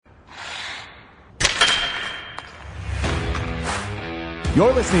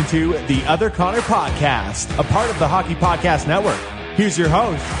You're listening to the Other Connor Podcast, a part of the Hockey Podcast Network. Here's your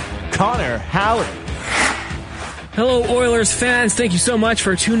host, Connor Halley. Hello, Oilers fans. Thank you so much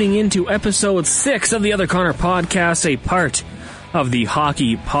for tuning in to episode 6 of the Other Connor Podcast, a part of the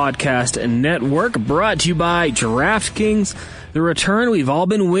Hockey Podcast Network, brought to you by DraftKings. The return we've all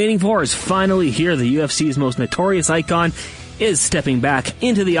been waiting for is finally here. The UFC's most notorious icon is stepping back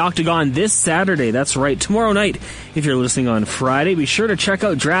into the octagon this Saturday. That's right, tomorrow night. If you're listening on Friday, be sure to check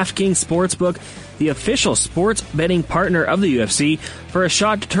out DraftKings Sportsbook, the official sports betting partner of the UFC, for a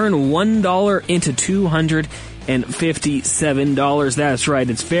shot to turn $1 into $257. That's right,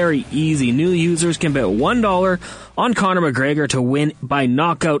 it's very easy. New users can bet $1 on Conor McGregor to win by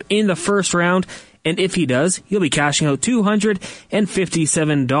knockout in the first round. And if he does, he'll be cashing out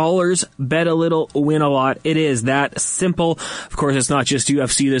 $257. Bet a little, win a lot. It is that simple. Of course, it's not just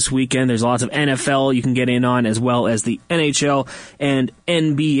UFC this weekend. There's lots of NFL you can get in on, as well as the NHL and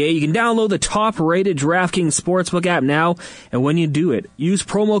NBA. You can download the top-rated DraftKings Sportsbook app now. And when you do it, use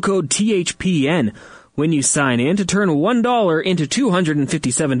promo code THPN when you sign in to turn $1 into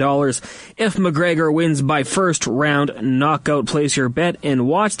 $257. If McGregor wins by first round knockout, place your bet and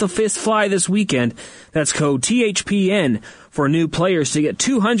watch the fist fly this weekend. That's code THPN for new players to get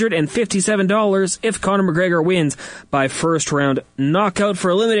 $257 if Conor McGregor wins by first round knockout,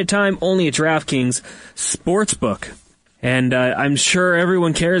 for a limited time only at DraftKings Sportsbook. And I'm sure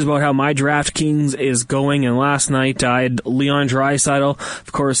everyone cares about how my DraftKings is going. And last night I had Leon Draisaitl.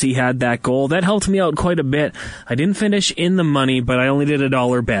 Of course, he had that goal. That helped me out quite a bit. I didn't finish in the money, but I only did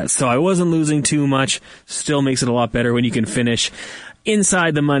 $1 bet, so I wasn't losing too much. Still makes it a lot better when you can finish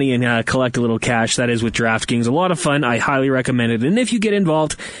inside the money and collect a little cash. That is with DraftKings. A lot of fun. I highly recommend it. And if you get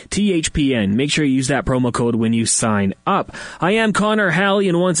involved, THPN, make sure you use that promo code when you sign up. I am Connor Halley,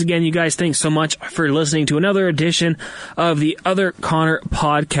 and once again, you guys, thanks so much for listening to another edition of the Other Connor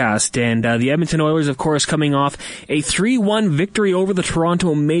Podcast. And the Edmonton Oilers, of course, coming off a 3-1 victory over the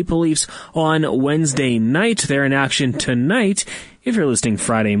Toronto Maple Leafs on Wednesday night. They're in action tonight. If you're listening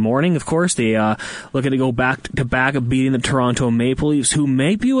Friday morning, of course, they looking to go back-to-back of beating the Toronto Maple Leafs, who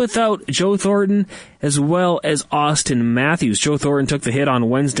may be without Joe Thornton as well as Auston Matthews. Joe Thornton took the hit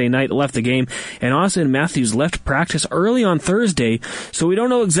on Wednesday night, left the game, and Auston Matthews left practice early on Thursday, so we don't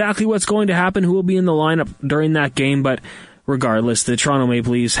know exactly what's going to happen, who will be in the lineup during that game, but regardless, the Toronto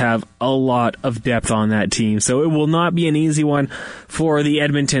Maple Leafs have a lot of depth on that team, so it will not be an easy one for the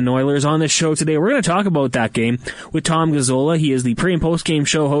Edmonton Oilers. On this show today, we're going to talk about that game with Tom Gazzola. He is the pre- and post-game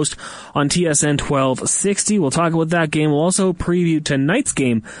show host on TSN 1260. We'll talk about that game. We'll also preview tonight's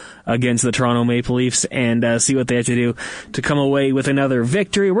game against the Toronto Maple Leafs and see what they have to do to come away with another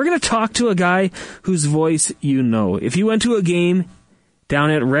victory. We're going to talk to a guy whose voice you know. If you went to a game down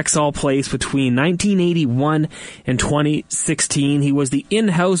at Rexall Place between 1981 and 2016. He was the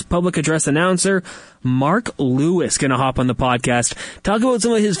in-house public address announcer. Mark Lewis going to hop on the podcast, talk about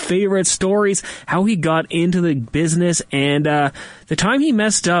some of his favorite stories, how he got into the business, and the time he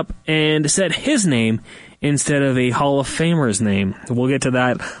messed up and said his name instead of a Hall of Famer's name. We'll get to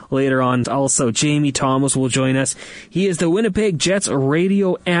that later on. Also, Jamie Thomas will join us. He is the Winnipeg Jets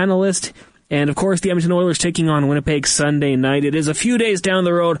radio analyst. And, of course, the Edmonton Oilers taking on Winnipeg Sunday night. It is a few days down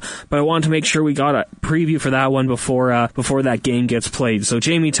the road, but I wanted to make sure we got a preview for that one before that game gets played. So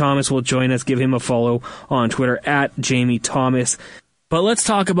Jamie Thomas will join us. Give him a follow on Twitter at Jamie Thomas. But let's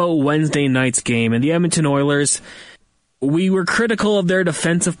talk about Wednesday night's game. And the Edmonton Oilers, we were critical of their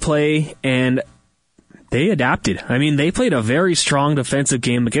defensive play, and they adapted. I mean, they played a very strong defensive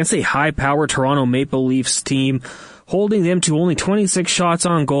game against a high-powered Toronto Maple Leafs team, holding them to only 26 shots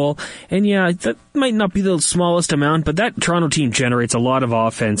on goal. And yeah, that might not be the smallest amount, but that Toronto team generates a lot of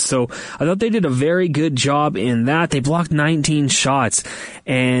offense. So I thought they did a very good job in that. They blocked 19 shots,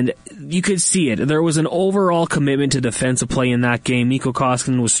 and you could see it. There was an overall commitment to defensive play in that game. Mikko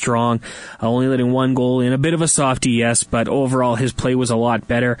Koskinen was strong, only letting one goal in. A bit of a softie, yes, but overall his play was a lot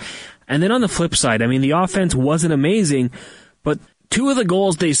better. And then on the flip side, I mean, the offense wasn't amazing, but two of the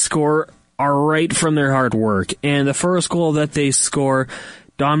goals they score are right from their hard work. And the first goal that they score,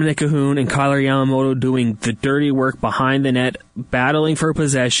 Dominic Cahoon and Kyler Yamamoto doing the dirty work behind the net, battling for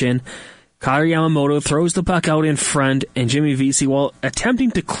possession. Kyler Yamamoto throws the puck out in front, and Jimmy Vesey, while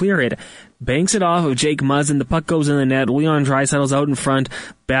attempting to clear it, banks it off of Jake Muzzin. The puck goes in the net. Leon Draisaitl's out in front,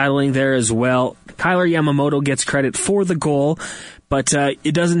 battling there as well. Kyler Yamamoto gets credit for the goal, but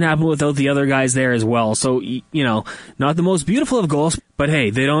it doesn't happen without the other guys there as well. So, not the most beautiful of goals, but hey,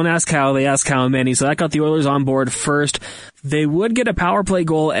 they don't ask how, they ask how many, so that got the Oilers on board first. They would get a power play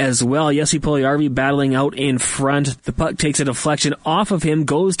goal as well. Jesse Puljujärvi battling out in front. The puck takes a deflection off of him,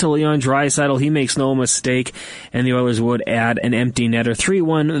 goes to Leon Draisaitl. He makes no mistake, and the Oilers would add an empty netter.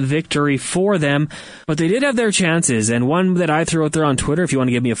 3-1 victory for them, but they did have their chances, and one that I threw out there on Twitter, if you want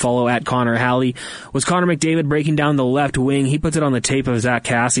to give me a follow, at Connor Halley, was Connor McDavid breaking down the left wing. He puts it on the tape of Zach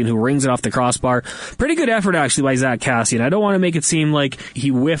Kassian, who rings it off the crossbar. Pretty good effort, actually, by Zach Kassian. I don't want to make it seem like he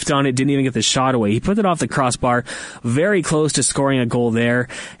whiffed on it, didn't even get the shot away. He put it off the crossbar, very close to scoring a goal there,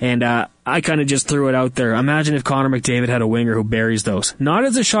 and I kind of just threw it out there. Imagine if Connor McDavid had a winger who buries those. Not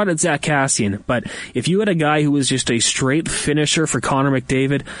as a shot at Zach Kassian, but if you had a guy who was just a straight finisher for Connor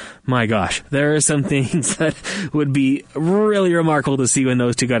McDavid, my gosh, there are some things that would be really remarkable to see when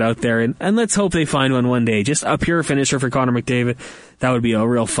those two got out there, and let's hope they find one day. Just a pure finisher for Connor McDavid. That would be a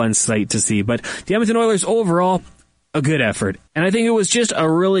real fun sight to see. But the Edmonton Oilers overall, a good effort. And I think it was just a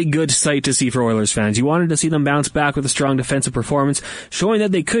really good sight to see for Oilers fans. You wanted to see them bounce back with a strong defensive performance, showing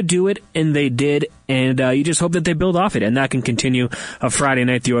that they could do it, and they did, and you just hope that they build off it, and that can continue a Friday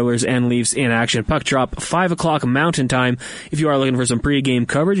night, the Oilers and Leafs in action. Puck drop, 5 o'clock Mountain Time. If you are looking for some pregame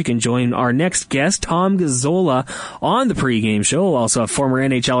coverage, you can join our next guest, Tom Gazzola, on the pregame show. We'll also have former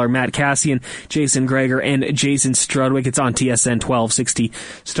NHLer Matt Kassian, Jason Gregor, and Jason Strudwick. It's on TSN 1260,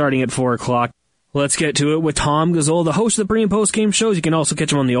 starting at 4 o'clock. Let's get to it with Tom Gazzola, the host of the pre- and post-game shows. You can also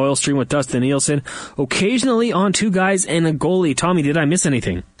catch him on the Oil Stream with Dustin Nielsen, occasionally on Two Guys and a Goalie. Tommy, did I miss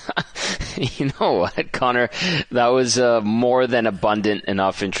anything? You know what, Connor? That was a more than abundant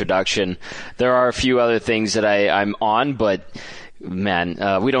enough introduction. There are a few other things that I'm on, but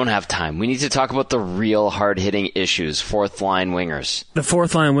man, we don't have time. We need to talk about the real hard-hitting issues, fourth-line wingers. The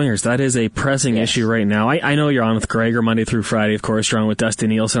fourth-line wingers, that is a pressing issue right now. I know you're on with Gregor Monday through Friday, of course. You're on with Dustin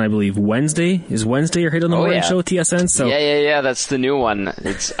Nielsen, I believe, Wednesday. Is Wednesday your Hit on the Morning show, TSN? So Yeah, that's the new one.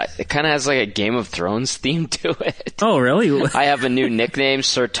 It kind of has like a Game of Thrones theme to it. Oh, really? I have a new nickname,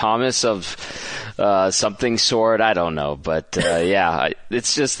 Sir Thomas of something sword. I don't know, but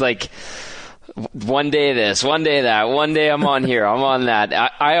it's just like one day this, one day that, one day I'm on here, I'm on that.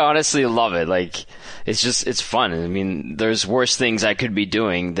 I honestly love it. Like, it's fun. I mean, there's worse things I could be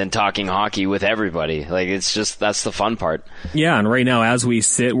doing than talking hockey with everybody. Like, that's the fun part. Yeah, and right now, as we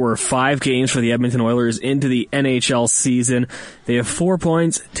sit, we're 5 games for the Edmonton Oilers into the NHL season. They have 4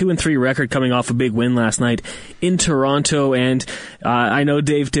 points, 2-3 record coming off a big win last night in Toronto, and I know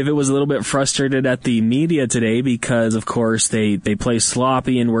Dave Tippett was a little bit frustrated at the media today because, of course, they play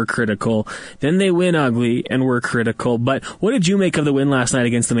sloppy and we're critical. Then they win ugly and we're critical. But what did you make of the win last night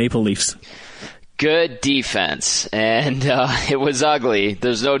against the Maple Leafs? Good defense, and it was ugly.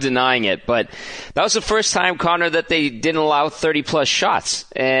 There's no denying it, but that was the first time, Connor, that they didn't allow 30-plus shots,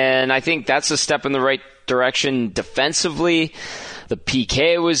 and I think that's a step in the right direction defensively. The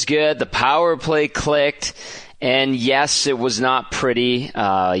PK was good. The power play clicked. And yes, it was not pretty.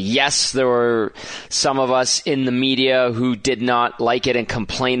 Yes, there were some of us in the media who did not like it and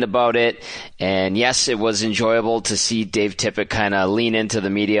complained about it. And yes, it was enjoyable to see Dave Tippett kind of lean into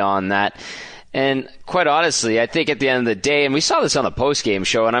the media on that. And quite honestly, I think at the end of the day, and we saw this on the post-game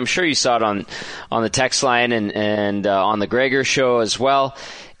show, and I'm sure you saw it on the text line and on the Gregor show as well,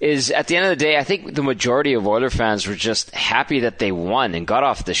 is at the end of the day, I think the majority of Oiler fans were just happy that they won and got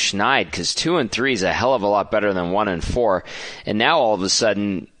off the schneid, because 2-3 is a hell of a lot better than 1-4. And now all of a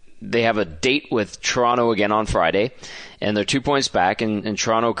sudden, they have a date with Toronto again on Friday, and they're 2 points back, and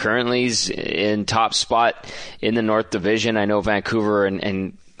Toronto currently is in top spot in the North Division. I know Vancouver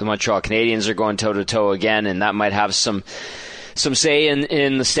and the Montreal Canadiens are going toe-to-toe again, and that might have some say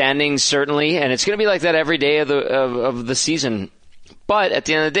in the standings, certainly. And it's going to be like that every day of the season. But at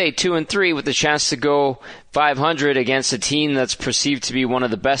the end of the day, 2-3 with the chance to go 500 against a team that's perceived to be one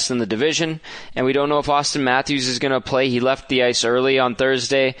of the best in the division. And we don't know if Austin Matthews is going to play. He left the ice early on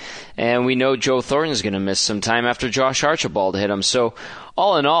Thursday. And we know Joe Thornton is going to miss some time after Josh Archibald hit him. So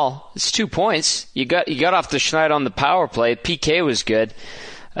all in all, it's 2 points. You got off the schneid on the power play. PK was good.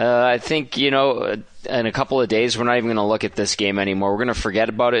 I think, in a couple of days, we're not even going to look at this game anymore. We're going to forget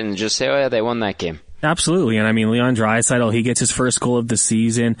about it and just say, oh yeah, they won that game. Absolutely. And I mean, Leon Draisaitl, he gets his first goal of the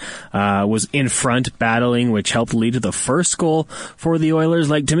season, was in front battling, which helped lead to the first goal for the Oilers.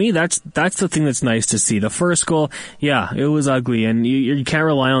 Like, to me, that's the thing that's nice to see. The first goal, yeah, it was ugly, and you can't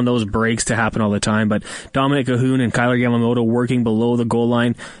rely on those breaks to happen all the time, but Dominic Cahoon and Kyler Yamamoto working below the goal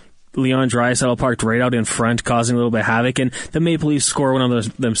line, Leon Draisaitl parked right out in front, causing a little bit of havoc, and the Maple Leafs score one of those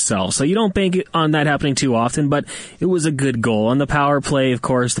themselves. So you don't bank on that happening too often, but it was a good goal. On the power play, of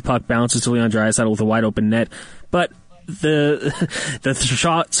course, the puck bounces to Leon Draisaitl with a wide open net, but the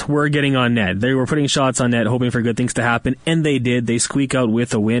shots were getting on net. They were putting shots on net, hoping for good things to happen, and they did. They squeak out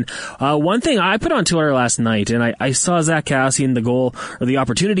with a win. One thing I put on Twitter last night, and I saw Zach Kassian, the goal, or the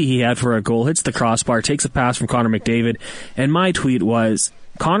opportunity he had for a goal, hits the crossbar, takes a pass from Connor McDavid, and my tweet was,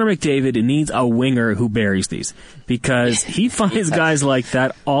 Connor McDavid needs a winger who buries these, because he finds guys like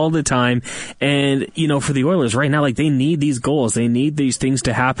that all the time. And, for the Oilers right now, they need these goals. They need these things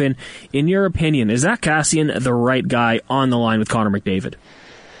to happen. In your opinion, is Zach Kassian the right guy on the line with Connor McDavid?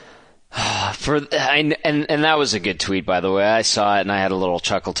 And that was a good tweet, by the way. I saw it and I had a little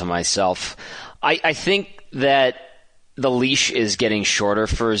chuckle to myself. I think that the leash is getting shorter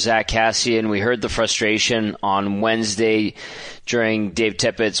for Zach Kassian. We heard the frustration on Wednesday during Dave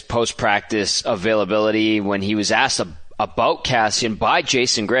Tippett's post-practice availability when he was asked about Kassian by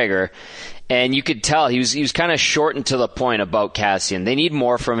Jason Gregor, and you could tell he was kind of shortened to the point about Kassian. They need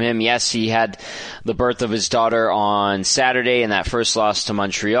more from him. Yes, he had the birth of his daughter on Saturday and that first loss to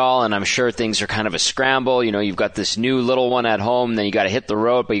Montreal, and I'm sure things are kind of a scramble. You've got this new little one at home, then you got to hit the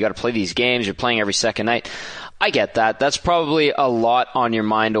road, but you got to play these games. You're playing every second night. I get that. That's probably a lot on your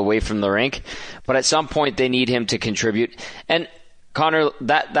mind away from the rink, but at some point they need him to contribute. And Connor,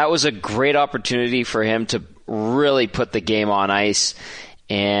 that was a great opportunity for him to really put the game on ice,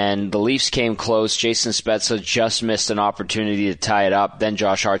 and the Leafs came close. Jason Spezza just missed an opportunity to tie it up. Then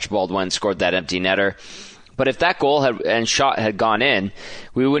Josh Archibald went and scored that empty netter. But if that goal and shot had gone in,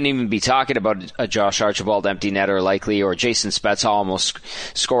 we wouldn't even be talking about a Josh Archibald empty netter likely, or Jason Spezza almost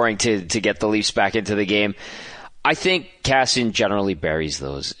scoring to get the Leafs back into the game. I think Kassian generally buries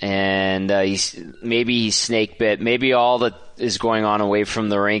those, and maybe he's snake bit. Maybe all that is going on away from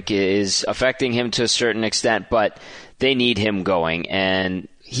the rink is affecting him to a certain extent, but they need him going, and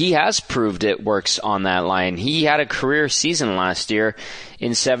he has proved it works on that line. He had a career season last year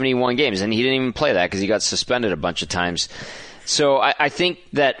in 71 games, and he didn't even play that because he got suspended a bunch of times. So I think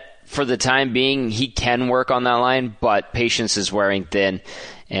that for the time being, he can work on that line, but patience is wearing thin,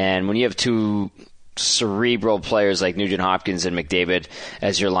 and when you have two cerebral players like Nugent Hopkins and McDavid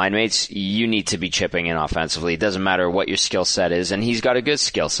as your line mates, you need to be chipping in offensively. It doesn't matter what your skill set is, and he's got a good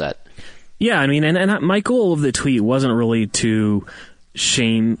skill set. Yeah, I mean, and my goal of the tweet wasn't really to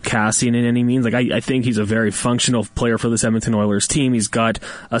shame Kassian in any means. I think he's a very functional player for the Edmonton Oilers team. He's got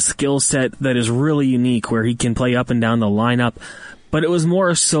a skill set that is really unique where he can play up and down the lineup. But it was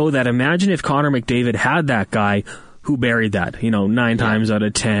more so that imagine if Connor McDavid had that guy who buried that, 9 times out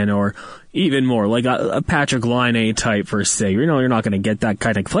of 10, or even more, like a Patrick Laine type per se. You're not going to get that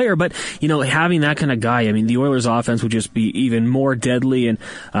kind of player, but, having that kind of guy, I mean, the Oilers offense would just be even more deadly, and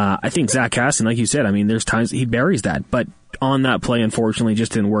I think Zach Kassian, like you said, I mean, there's times he buries that, but on that play, unfortunately,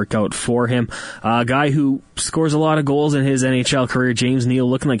 just didn't work out for him. A guy who scores a lot of goals in his NHL career, James Neal,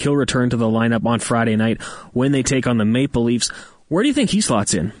 looking like he'll return to the lineup on Friday night when they take on the Maple Leafs. Where do you think he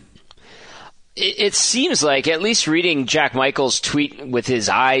slots in? It seems like, at least reading Jack Michael's tweet with his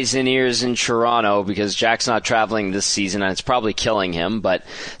eyes and ears in Toronto, because Jack's not traveling this season and it's probably killing him, but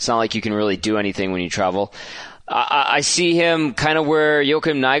it's not like you can really do anything when you travel. I see him kind of where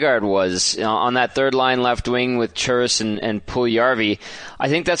Joakim Nygard was, on that third line left wing with Churus and Puljujarvi. I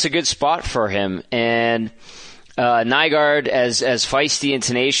think that's a good spot for him. And Nygard, as feisty and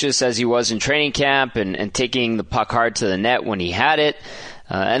tenacious as he was in training camp and taking the puck hard to the net when he had it,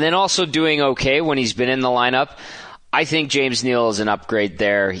 and then also doing okay when he's been in the lineup. I think James Neal is an upgrade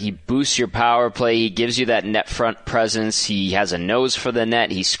there. He boosts your power play. He gives you that net front presence. He has a nose for the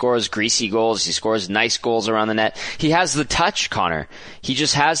net. He scores greasy goals. He scores nice goals around the net. He has the touch, Connor. He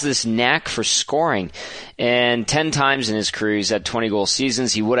just has this knack for scoring. And 10 times in his career, he's had 20-goal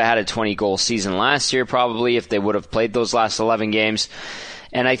seasons. He would have had a 20-goal season last year probably if they would have played those last 11 games.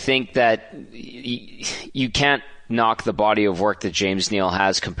 And I think that you can't knock the body of work that James Neal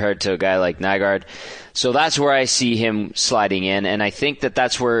has compared to a guy like Nygard. So that's where I see him sliding in, and I think that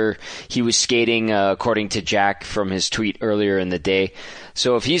that's where he was skating, according to Jack from his tweet earlier in the day.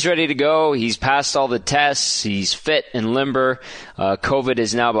 So if he's ready to go, he's passed all the tests, he's fit and limber, COVID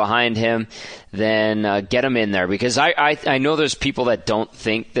is now behind him, then get him in there. Because I know there's people that don't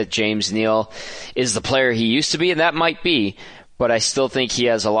think that James Neal is the player he used to be, and that might be, but I still think he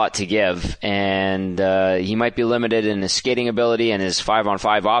has a lot to give, and he might be limited in his skating ability and his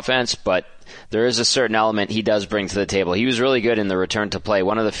 5-on-5 offense, but there is a certain element he does bring to the table. He was really good in the return to play,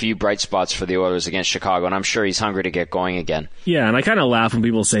 one of the few bright spots for the Oilers against Chicago, and I'm sure he's hungry to get going again. Yeah, and I kind of laugh when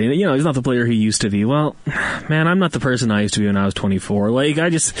people say, he's not the player he used to be. Well, man, I'm not the person I used to be when I was 24. Like,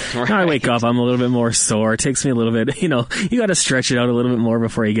 I wake up, I'm a little bit more sore. It takes me a little bit, you got to stretch it out a little bit more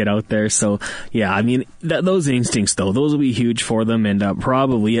before you get out there. So, yeah, I mean, those instincts, though, those will be huge for them, and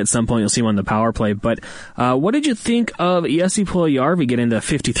probably at some point you'll see him on the power play. But what did you think of Jesse Puljujärvi getting the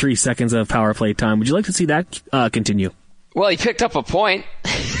 53 seconds of power play time? Would you like to see that continue? Well, he picked up a point.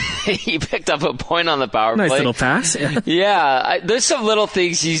 He picked up a point on the power play. Nice little pass. Yeah, there's some little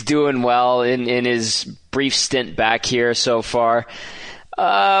things he's doing well in his brief stint back here so far.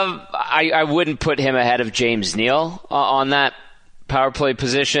 I wouldn't put him ahead of James Neal on that power play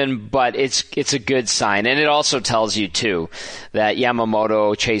position, but it's a good sign, and it also tells you too that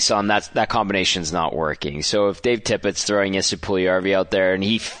Yamamoto, Chason, that combination's not working. So if Dave Tippett's throwing Jesse Puljujärvi out there and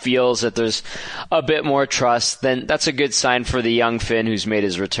he feels that there's a bit more trust, then that's a good sign for the young Finn who's made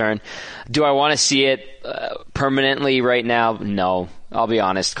his return. Do I want to see it permanently right now? No. I'll be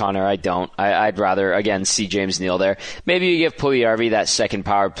honest, Connor, I don't. I'd rather, again, see James Neal there. Maybe you give Puljujärvi that second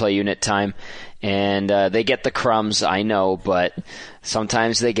power play unit time, and they get the crumbs, I know, but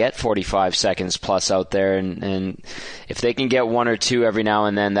sometimes they get 45 seconds plus out there, and if they can get one or two every now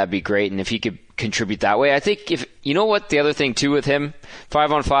and then, that'd be great, and if he could contribute that way. I think you know what the other thing too with him,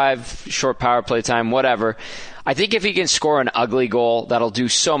 5-on-5, short power play time, whatever, I think if he can score an ugly goal, that'll do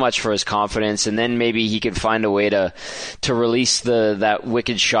so much for his confidence, and then maybe he can find a way to release that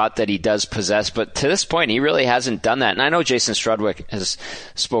wicked shot that he does possess. But to this point, he really hasn't done that. And I know Jason Strudwick has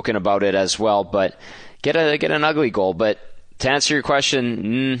spoken about it as well, but get an ugly goal. But to answer your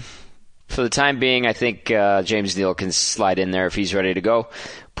question, for the time being, I think James Neal can slide in there if he's ready to go.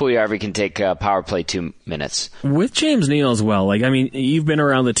 Puljujärvi can take power play 2 minutes. With James Neal as well, you've been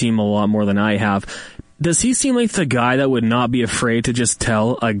around the team a lot more than I have. Does he seem like the guy that would not be afraid to just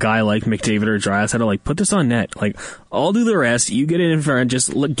tell a guy like McDavid or Draisaitl, put this on net. I'll do the rest. You get it in front.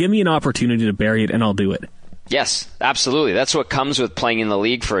 Just give me an opportunity to bury it, and I'll do it. Yes, absolutely. That's what comes with playing in the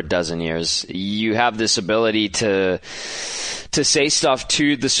league for a dozen years. You have this ability to say stuff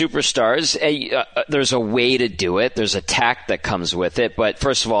to the superstars. There's a way to do it. There's a tact that comes with it. But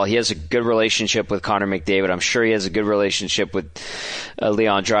first of all, he has a good relationship with Connor McDavid. I'm sure he has a good relationship with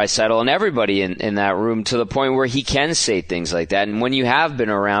Leon Draisaitl and everybody in that room, to the point where he can say things like that. And when you have been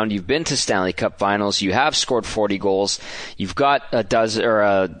around, you've been to Stanley Cup finals, you have scored 40 goals, you've got a dozen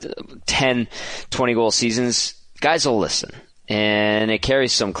or 10 20-goal seasons, guys will listen. And it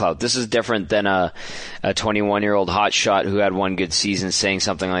carries some clout. This is different than a 21-year-old hotshot who had one good season saying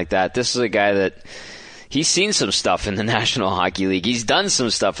something like that. This is a guy that he's seen some stuff in the National Hockey League. He's done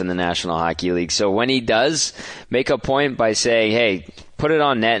some stuff in the National Hockey League. So when he does make a point by saying, hey, put it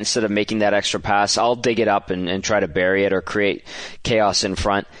on net instead of making that extra pass, I'll dig it up and try to bury it or create chaos in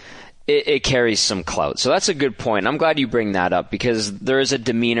front, it carries some clout. So that's a good point. I'm glad you bring that up, because there is a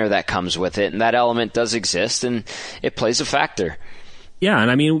demeanor that comes with it, and that element does exist, and it plays a factor. Yeah,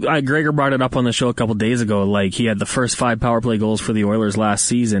 and Gregor brought it up on the show a couple days ago. He had the first 5 power play goals for the Oilers last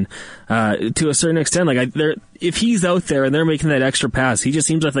season. To a certain extent, if he's out there and they're making that extra pass, he just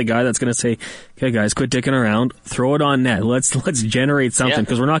seems like the guy that's going to say, "Okay, guys, quit dicking around. Throw it on net. Let's generate something,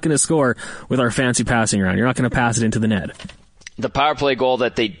 because we're not going to score with our fancy passing around. You're not going to pass it into the net." The power play goal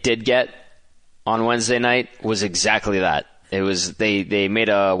that they did get on Wednesday night was exactly that. It was they made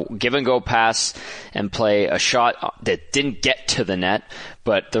a give-and-go pass and play a shot that didn't get to the net,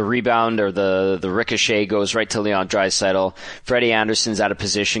 but the rebound or the ricochet goes right to Leon Draisaitl. Freddie Anderson's out of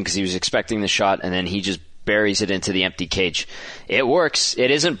position because he was expecting the shot, and then he just buries it into the empty cage. It works. It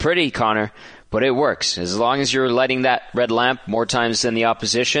isn't pretty, Connor, but it works. As long as you're lighting that red lamp more times than the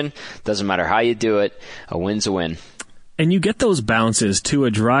opposition, doesn't matter how you do it, a win's a win. And you get those bounces to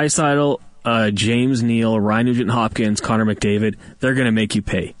a Draisaitl, James Neal, Ryan Nugent-Hopkins, Connor McDavid. They're going to make you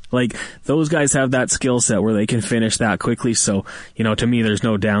pay. Those guys have that skill set where they can finish that quickly. So, to me, there's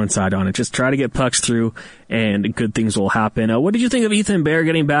no downside on it. Just try to get pucks through, and good things will happen. What did you think of Ethan Bear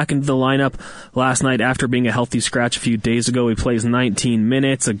getting back into the lineup last night after being a healthy scratch a few days ago? He plays 19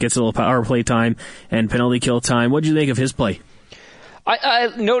 minutes, gets a little power play time and penalty kill time. What did you think of his play?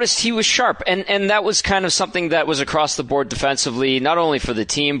 I noticed he was sharp, and that was kind of something that was across the board defensively, not only for the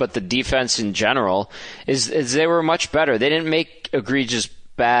team, but the defense in general, is they were much better. They didn't make egregious,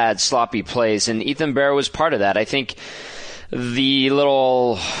 bad, sloppy plays, and Ethan Bear was part of that. I think the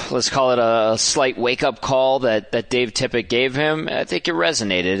little, let's call it a slight wake-up call that Dave Tippett gave him, I think it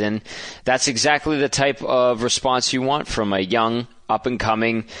resonated, and that's exactly the type of response you want from a young,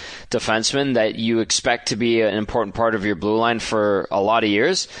 up-and-coming defenseman that you expect to be an important part of your blue line for a lot of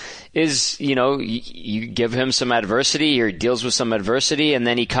years is, you give him some adversity or he deals with some adversity, and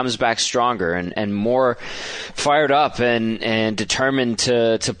then he comes back stronger and more fired up and determined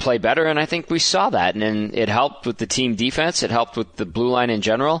to play better. And I think we saw that. And it helped with the team defense. It helped with the blue line in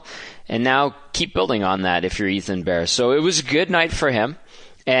general. And now keep building on that if you're Ethan Bear. So it was a good night for him.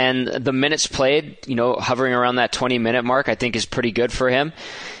 And the minutes played, hovering around that 20-minute mark, I think is pretty good for him.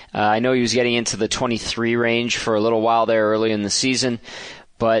 I know he was getting into the 23 range for a little while there early in the season,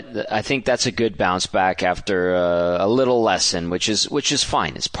 but I think that's a good bounce back after a little lesson, which is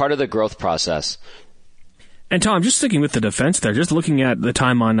fine. It's part of the growth process. And Tom, just sticking with the defense there, just looking at the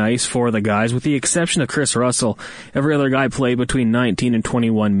time on ice for the guys, with the exception of Chris Russell, every other guy played between 19 and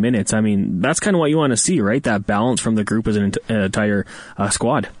 21 minutes. I mean, that's kind of what you want to see, right? That balance from the group as an entire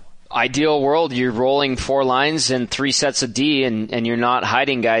squad. Ideal world, you're rolling 4 lines and 3 sets of D, and you're not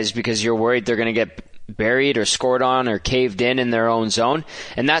hiding guys because you're worried they're going to get buried or scored on or caved in their own zone.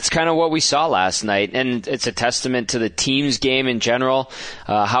 And that's kind of what we saw last night. And it's a testament to the team's game in general,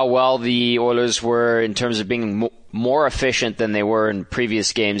 how well the Oilers were in terms of being more efficient than they were in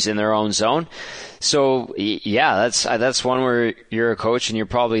previous games in their own zone. So, yeah, that's one where you're a coach and you're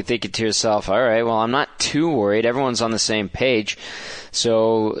probably thinking to yourself, all right, well, I'm not too worried. Everyone's on the same page.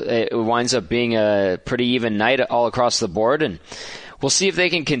 So it winds up being a pretty even night all across the board. And we'll see if they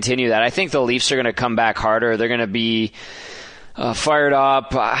can continue that. I think the Leafs are going to come back harder. They're going to be fired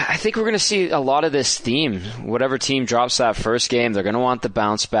up. I think we're going to see a lot of this theme. Whatever team drops that first game, they're going to want the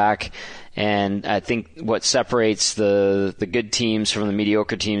bounce back. And I think what separates the good teams from the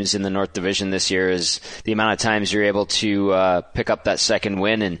mediocre teams in the North Division this year is the amount of times you're able to pick up that second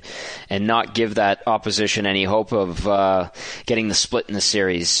win and not give that opposition any hope of getting the split in the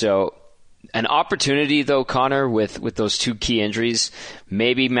series. So an opportunity, though, Connor, with those 2 key injuries.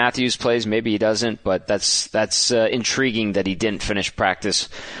 Maybe Matthews plays, maybe he doesn't, but that's intriguing that he didn't finish practice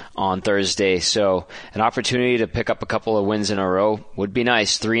on Thursday. So an opportunity to pick up a couple of wins in a row would be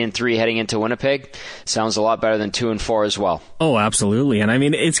nice. 3-3 heading into Winnipeg sounds a lot better than 2-4 as well. Oh, absolutely. And I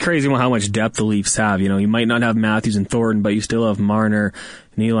mean, it's crazy how much depth the Leafs have. You might not have Matthews and Thornton, but you still have Marner,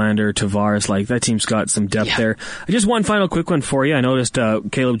 Nylander, Tavares. Like, that team's got some depth there. Just one final quick one for you. I noticed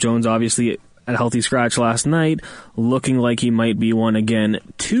Caleb Jones obviously at healthy scratch last night, looking like he might be one again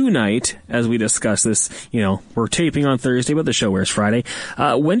tonight as we discuss this. We're taping on Thursday, but the show airs Friday.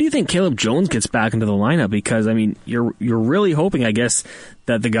 When do you think Caleb Jones gets back into the lineup? Because, I mean, you're really hoping, I guess,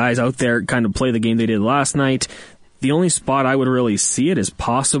 that the guys out there kind of play the game they did last night. The only spot I would really see it is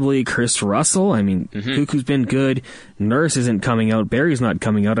possibly Chris Russell. I mean, Cuckoo's been good. Nurse isn't coming out. Barry's not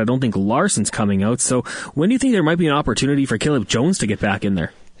coming out. I don't think Larson's coming out. So when do you think there might be an opportunity for Caleb Jones to get back in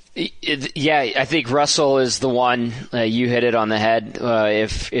there? Yeah, I think Russell is the one. You hit it on the head.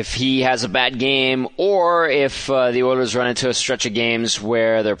 If he has a bad game, or if the Oilers run into a stretch of games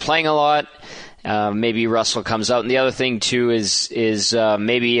where they're playing a lot, maybe Russell comes out. And the other thing too is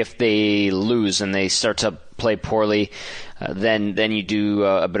maybe if they lose and they start to play poorly, then you do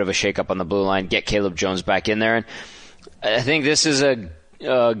a bit of a shake-up on the blue line, get Caleb Jones back in there. And I think this is a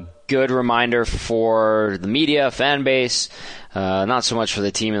good reminder for the media, fan base, not so much for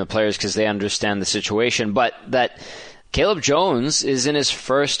the team and the players because they understand the situation, but that Caleb Jones is in his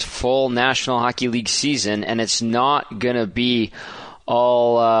first full National Hockey League season, and it's not going to be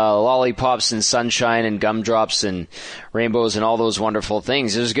all lollipops and sunshine and gumdrops and rainbows and all those wonderful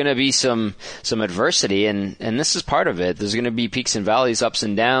things. There's going to be some adversity, and this is part of it. There's going to be peaks and valleys, ups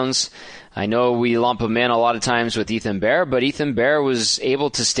and downs. I know we lump him in a lot of times with Ethan Bear, but Ethan Bear was able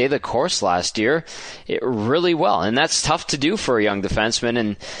to stay the course last year really well, and that's tough to do for a young defenseman,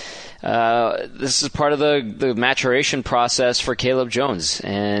 and this is part of the maturation process for Caleb Jones.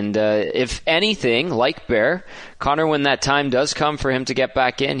 And if anything, like Bear, Connor, when that time does come for him to get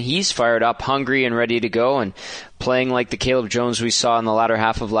back in, he's fired up, hungry, and ready to go, and playing like the Caleb Jones we saw in the latter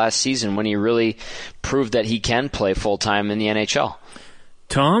half of last season when he really proved that he can play full-time in the NHL.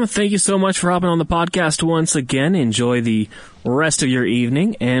 Tom, thank you so much for hopping on the podcast once again. Enjoy the rest of your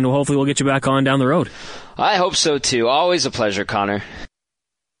evening, and hopefully we'll get you back on down the road. I hope so, too. Always a pleasure, Connor.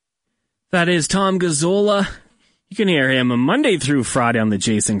 That is Tom Gazzola. You can hear him Monday through Friday on the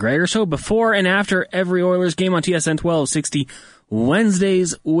Jason Greger Show, before and after every Oilers game on TSN 1260,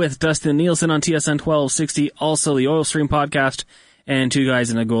 Wednesdays with Dustin Nielsen on TSN 1260, also the Oil Stream podcast, and Two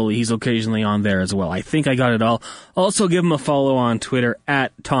Guys and a Goalie. He's occasionally on there as well. I think I got it all. Also give him a follow on Twitter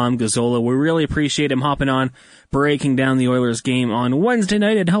at Tom Gazzola. We really appreciate him hopping on, breaking down the Oilers game on Wednesday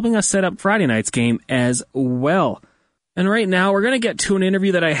night and helping us set up Friday night's game as well. And right now we're going to get to an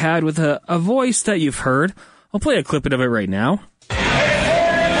interview that I had with a voice that you've heard. I'll play a clip of it right now.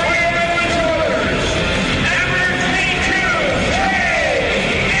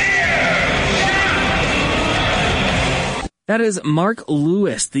 That is Mark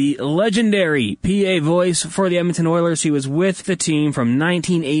Lewis, the legendary PA voice for the Edmonton Oilers. He was with the team from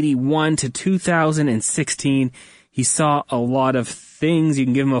 1981 to 2016. He saw a lot of things. You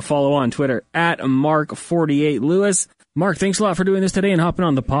can give him a follow on Twitter at Mark48Lewis. Mark, thanks a lot for doing this today and hopping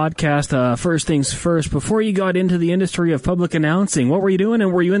on the podcast. First things first, before you got into the industry of public announcing, what were you doing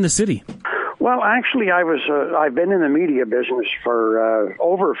and were you in the city? Well, actually, I've been in the media business for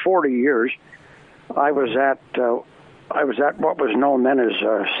over 40 years. I was at what was known then as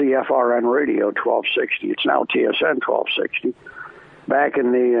CFRN Radio 1260. It's now TSN 1260. Back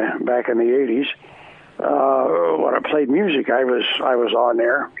in the 80s, when I played music, I was on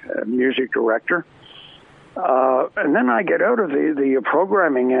there, music director. And then I get out of the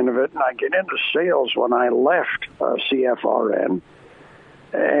programming end of it, and I get into sales when I left CFRN.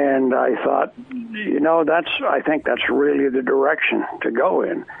 And I thought, I think that's really the direction to go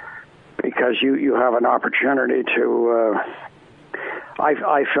in, because you have an opportunity to.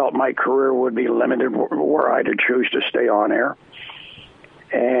 I felt my career would be limited were I to choose to stay on air,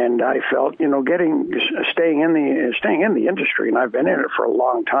 and I felt staying in the industry, and I've been in it for a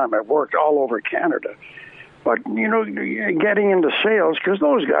long time. I've worked all over Canada. But, getting into sales, because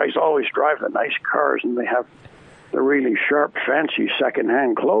those guys always drive the nice cars and they have the really sharp, fancy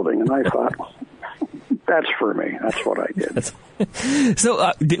secondhand clothing. And I thought, that's for me. That's what I did.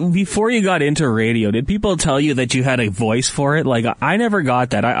 So before you got into radio, did people tell you that you had a voice for it? Like, I never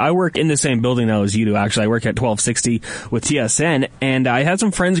got that. I work in the same building now as you do, actually. I work at 1260 with TSN, and I had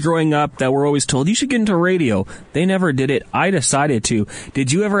some friends growing up that were always told, you should get into radio. They never did it. I decided to.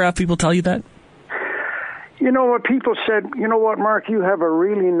 Did you ever have people tell you that? You know what people said, Mark, you have a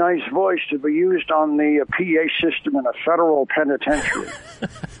really nice voice to be used on the PA system in a federal penitentiary.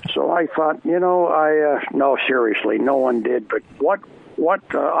 So I thought, no, seriously, no one did. But what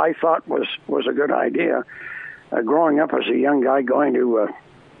I thought was a good idea, growing up as a young guy going to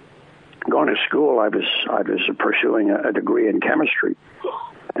school, I was pursuing a degree in chemistry,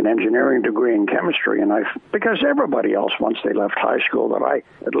 an engineering degree in chemistry. And because everybody else, once they left high school that I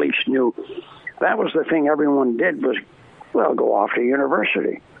at least knew, that was the thing everyone did was, go off to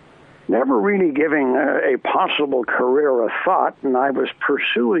university. Never really giving a possible career a thought, and I was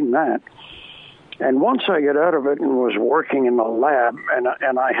pursuing that. And once I got out of it and was working in the lab,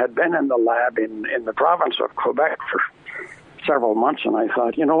 and I had been in the lab in the province of Quebec for several months, and I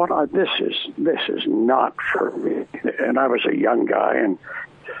thought, this is not for me. And I was a young guy, and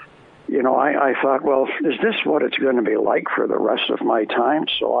I thought, well, is this what it's going to be like for the rest of my time?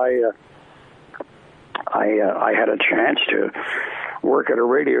 So I had a chance to work at a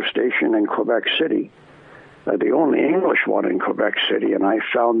radio station in Quebec City, the only English one in Quebec City, and I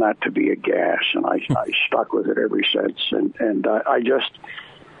found that to be a gas, and I stuck with it ever since. And I just,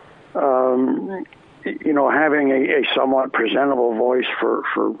 having a somewhat presentable voice for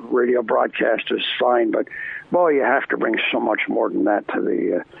radio broadcast is fine, but boy, you have to bring so much more than that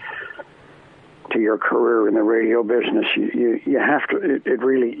to your career in the radio business. You have to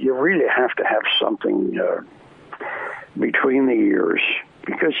you really have to have something between the ears,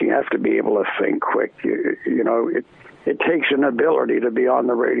 because you have to be able to think quick. It takes an ability to be on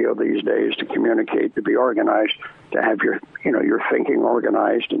the radio these days, to communicate, to be organized, to have your thinking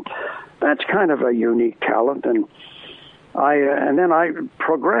organized, and that's kind of a unique talent. And then I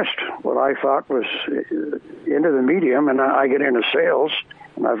progressed what I thought was into the medium, and I get into sales.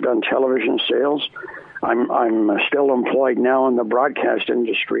 And I've done television sales. I'm still employed now in the broadcast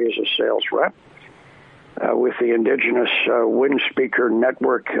industry as a sales rep with the Indigenous Wind Speaker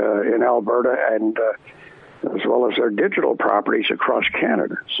Network in Alberta, and as well as their digital properties across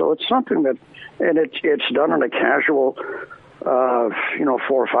Canada. So it's something that, and it's done in a casual, 4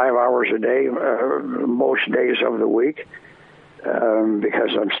 or 5 hours a day, most days of the week.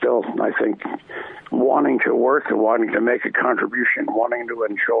 Because I'm still, I think, wanting to work and wanting to make a contribution, wanting to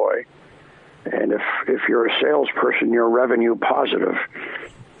enjoy. And if you're a salesperson, you're revenue positive.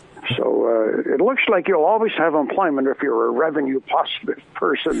 So it looks like you'll always have employment if you're a revenue positive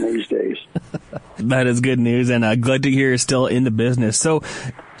person these days. That is good news, and glad to hear you're still in the business. So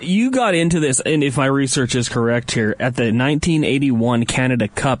you got into this, and if my research is correct here, at the 1981 Canada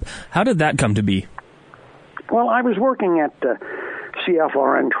Cup. How did that come to be? Well, I was working at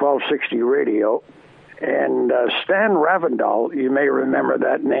CFRN 1260 Radio, and Stan Ravindal, you may remember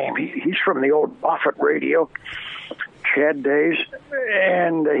that name. He's from the old Moffat Radio, Chad days,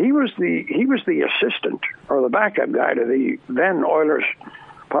 and he was the assistant or the backup guy to the then Oilers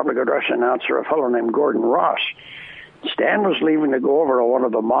public address announcer, a fellow named Gordon Ross. Stan was leaving to go over to one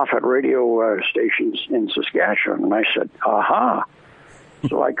of the Moffat radio stations in Saskatchewan, and I said, aha.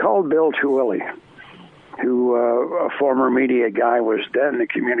 So I called Bill Tuilli, who a former media guy was then the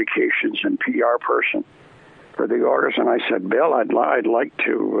communications and PR person for the Oilers, and I said, Bill, I'd like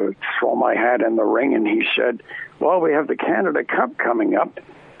to throw my hat in the ring. And he said, well, we have the Canada Cup coming up.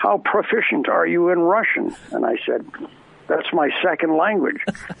 How proficient are you in Russian? And I said, that's my second language.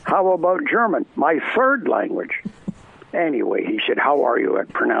 How about German? My third language. Anyway, he said, how are you at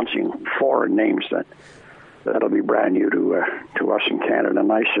pronouncing foreign names that'll be brand new to us in Canada?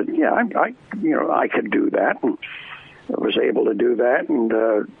 And I said, yeah, I could do that. And I was able to do that. And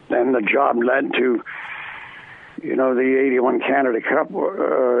then the job led to, the 81 Canada Cup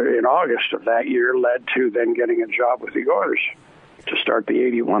in August of that year led to then getting a job with the Oilers to start the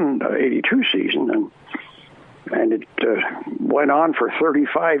 82 season. And it went on for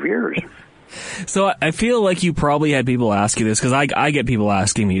 35 years. So I feel like you probably had people ask you this, because I get people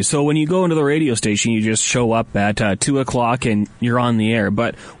asking me. So when you go into the radio station, you just show up at 2 o'clock and you're on the air.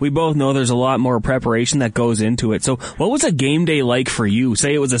 But we both know there's a lot more preparation that goes into it. So what was a game day like for you?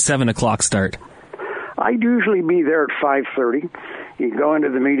 Say it was a 7 o'clock start. I'd usually be there at 5:30. You'd go into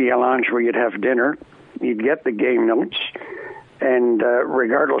the media lounge where you'd have dinner. You'd get the game notes. And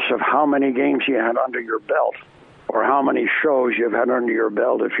regardless of how many games you had under your belt or how many shows you've had under your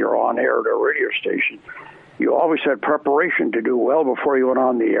belt, if you're on air at a radio station, you always had preparation to do well before you went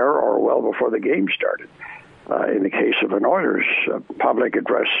on the air or well before the game started. In the case of an Oilers public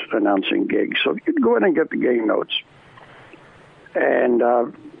address announcing gig. So you'd go in and get the game notes. And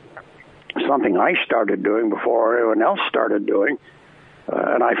something I started doing before anyone else started doing,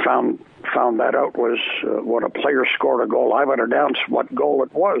 and I found that out, was when a player scored a goal, I would announce what goal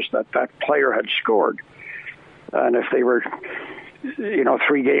it was that player had scored. And if they were,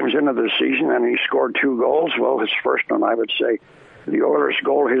 3 games into the season and he scored 2 goals, well, his first one, I would say, the Oilers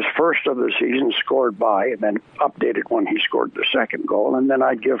goal, his first of the season, scored by, and then updated when he scored the second goal. And then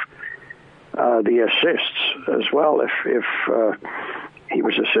I'd give the assists as well if he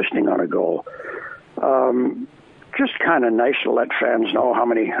was assisting on a goal. Just kind of nice to let fans know how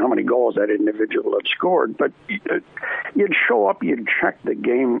many goals that individual had scored. But you'd show up, you'd check the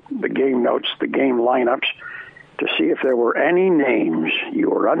game notes, the game lineups, to see if there were any names you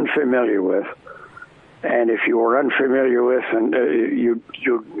were unfamiliar with. And if you were unfamiliar with, and you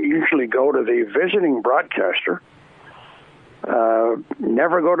usually go to the visiting broadcaster.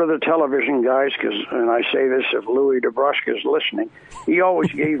 Never go to the television guys, and I say this if Louis DeBrusque is listening, he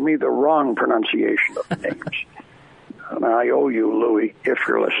always gave me the wrong pronunciation of the names. And I owe you, Louis, if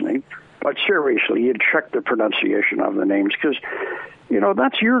you're listening. But seriously, you'd check the pronunciation of the names, because,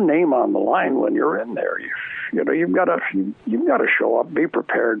 that's your name on the line when you're in there. You've got to show up, be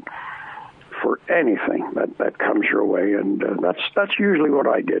prepared for anything that comes your way, and that's usually what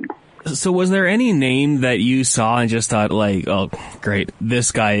I did. So was there any name that you saw and just thought, like, oh, great,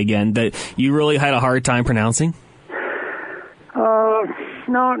 this guy again, that you really had a hard time pronouncing?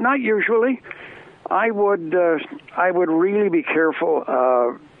 No, not usually. I would really be careful.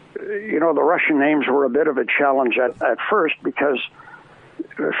 The Russian names were a bit of a challenge at first, because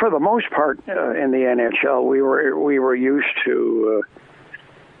for the most part in the NHL we were used to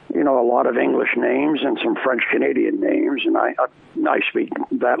a lot of English names and some French Canadian names, and I speak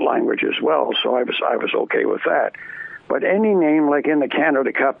that language as well, so I was okay with that. But any name, like in the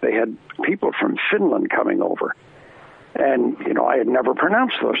Canada Cup, they had people from Finland coming over, and I had never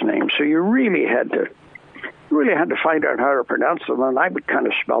pronounced those names, so you really had to find out how to pronounce them, and I would kind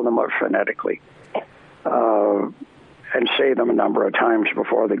of spell them out phonetically and say them a number of times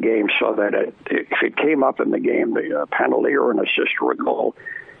before the game, so that if it came up in the game, the penalty or an assist or a goal,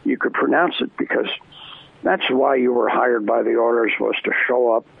 you could pronounce it, because that's why you were hired by the Oilers, was to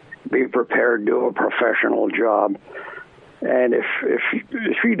show up, be prepared, do a professional job. And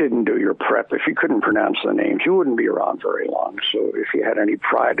if you didn't do your prep, if you couldn't pronounce the names, you wouldn't be around very long. So if you had any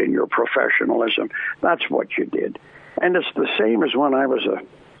pride in your professionalism, that's what you did. And it's the same as when I was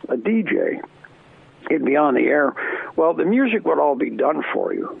a DJ. It'd be on the air. Well, the music would all be done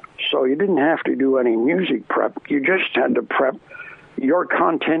for you. So you didn't have to do any music prep. You just had to prep your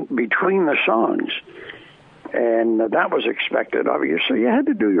content between the songs. And that was expected of you. So you had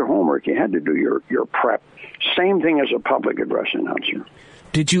to do your homework. You had to do your prep. Same thing as a public address announcer.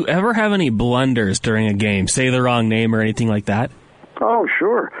 Did you ever have any blunders during a game? Say the wrong name or anything like that? Oh,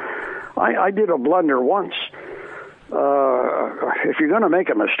 sure. I did a blunder once. If you're going to make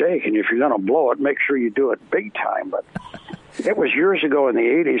a mistake and if you're going to blow it, make sure you do it big time. But it was years ago in the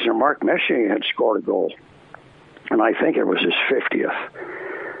 80s, and Mark Messier had scored a goal. And I think it was his 50th.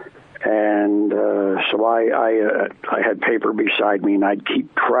 And so I had paper beside me, and I'd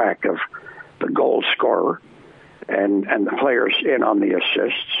keep track of the goal scorer and the players in on the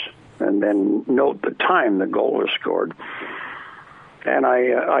assists. and then note the time the goal was scored. And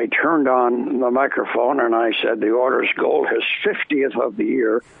I turned on the microphone and I said the Oilers' goal, his 50th of the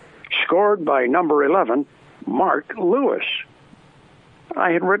year, scored by number 11, Mark Lewis.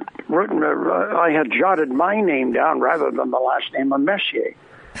 I had I had jotted my name down rather than the last name of Messier.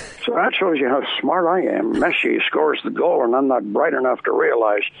 So that shows you how smart I am. Messier scores the goal, and I'm not bright enough to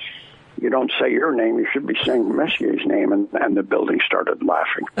realize you don't say your name, you should be saying Messier's name, and the building started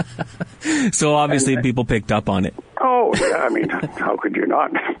laughing. So obviously people picked up on it. Oh, yeah, I mean, how could you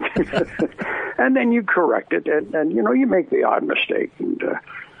not? And then you correct it, and you make the odd mistake,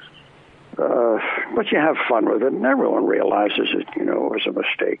 but you have fun with it, and everyone realizes it, it was a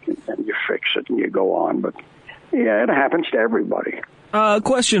mistake, and you fix it, and you go on. But, yeah, it happens to everybody.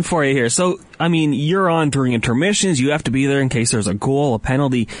 Question for you here. So, I mean, you're on during intermissions. You have to be there in case there's a goal, a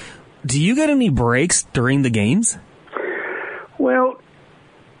penalty. Do you get any breaks during the games? Well,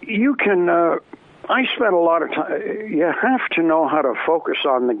 you can. I spent a lot of time. You have to know how to focus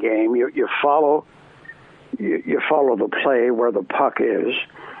on the game. You follow the play where the puck is.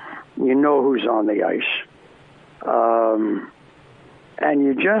 You know who's on the ice, and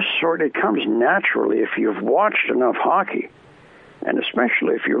you just it comes naturally if you've watched enough hockey, and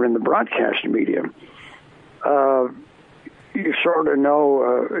especially if you're in the broadcast medium. You sort of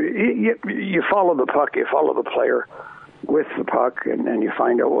know, you follow the puck, you follow the player with the puck, and you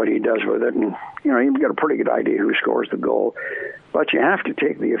find out what he does with it. And, you've got a pretty good idea who scores the goal. But you have to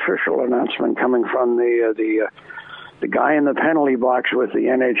take the official announcement coming from the guy in the penalty box with the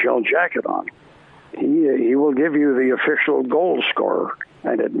NHL jacket on. He will give you the official goal scorer,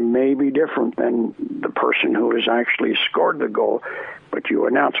 and it may be different than the person who has actually scored the goal, but you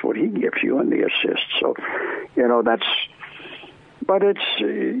announce what he gives you in the assist. So, that's... But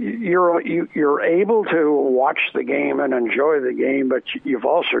you're able to watch the game and enjoy the game, but you've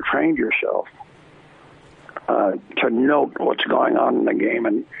also trained yourself to note what's going on in the game,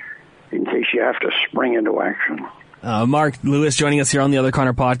 and in case you have to spring into action. Mark Lewis joining us here on the Other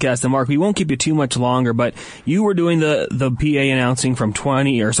Corner podcast. And Mark, we won't keep you too much longer, but you were doing the PA announcing from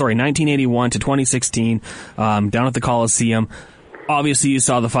 1981 to 2016 down at the Coliseum. Obviously, you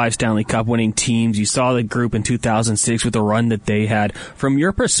saw the 5 Stanley Cup winning teams. You saw the group in 2006 with the run that they had. From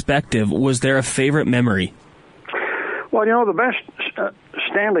your perspective, was there a favorite memory? Well, the best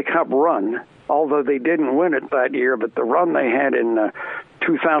Stanley Cup run, although they didn't win it that year, but the run they had in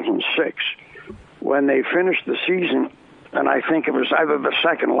 2006 when they finished the season, and I think it was either the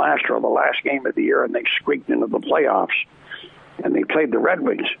second last or the last game of the year, and they squeaked into the playoffs, and they played the Red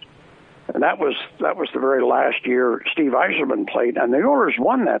Wings. And that was the very last year Steve Yzerman played, and the Oilers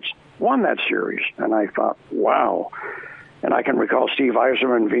won that series. And I thought, wow. And I can recall Steve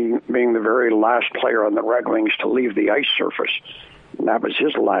Yzerman being the very last player on the Red Wings to leave the ice surface. And that was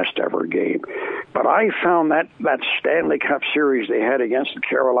his last ever game. But I found that Stanley Cup series they had against the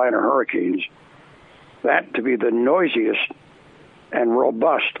Carolina Hurricanes, that to be the noisiest and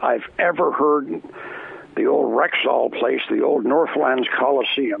robust I've ever heard the old Rexall place, the old Northlands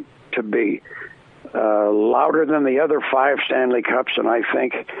Coliseum, to be louder than the other 5 Stanley Cups, and I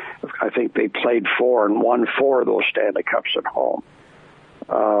think they played 4 and won 4 of those Stanley Cups at home.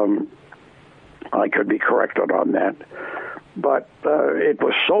 I could be corrected on that, but it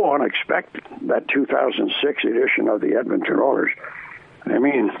was so unexpected, that 2006 edition of the Edmonton Oilers. I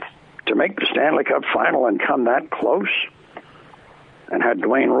mean, to make the Stanley Cup final and come that close, and had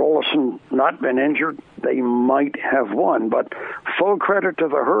Dwayne Rollison not been injured, they might have won. But full credit to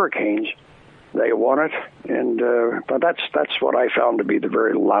the Hurricanes, they won it. And but that's what I found to be the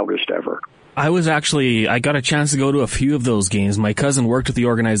very loudest ever. I got a chance to go to a few of those games. My cousin worked with the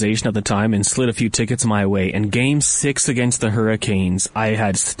organization at the time and slid a few tickets my way. And Game 6 against the Hurricanes, I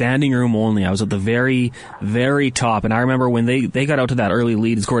had standing room only. I was at the very, very top. And I remember when they got out to that early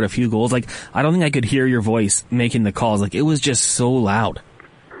lead and scored a few goals, I don't think I could hear your voice making the calls. It was just so loud.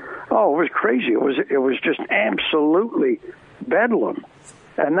 Oh, it was crazy. It was just absolutely bedlam.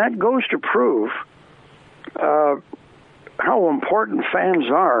 And that goes to prove how important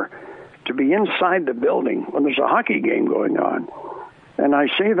fans are to be inside the building when there's a hockey game going on. And I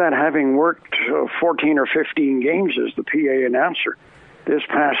say that having worked 14 or 15 games as the PA announcer this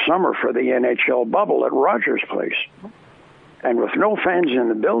past summer for the NHL bubble at Rogers Place. And with no fans in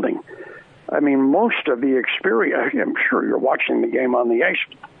the building, I mean, most of the experience, I'm sure you're watching the game on the ice,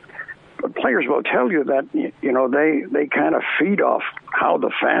 but players will tell you that, they kind of feed off how the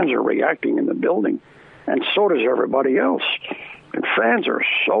fans are reacting in the building. And so does everybody else. And fans are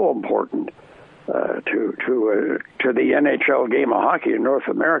so important to the NHL game of hockey in North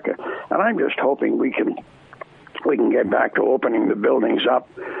America. And I'm just hoping we can get back to opening the buildings up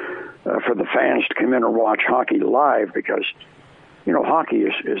for the fans to come in and watch hockey live, because, hockey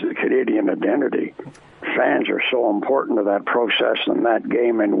is the Canadian identity. Fans are so important to that process and that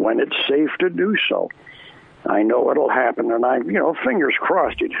game, and when it's safe to do so, I know it'll happen, and fingers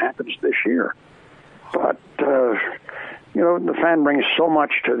crossed it happens this year. But, the fan brings so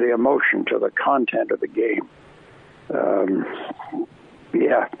much to the emotion, to the content of the game.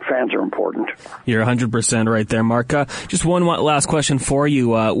 Fans are important. You're 100% right there, Mark. Just one last question for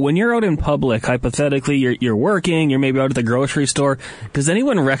you. When you're out in public, hypothetically, you're working, you're maybe out at the grocery store, does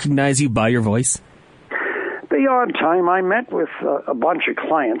anyone recognize you by your voice? The odd time. I met with a bunch of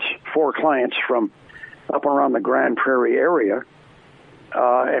clients, 4 clients from up around the Grand Prairie area,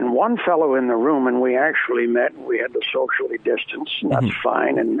 and one fellow in the room, and we actually met, and we had to socially distance, and that's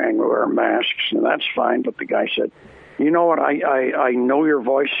fine, and we wear masks, and that's fine, but the guy said, you know what, I know your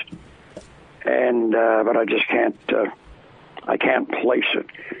voice, and but I just can't place it.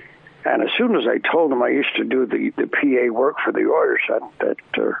 And as soon as I told him I used to do the PA work for the Oilers at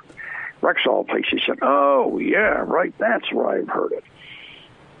Rexall place, he said, oh, yeah, right, that's where I've heard it.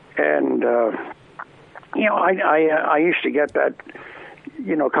 And, I used to get that,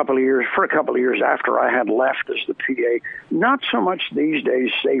 a couple of years after I had left as the PA. Not so much these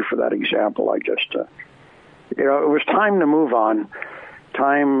days, save for that example I just, it was time to move on.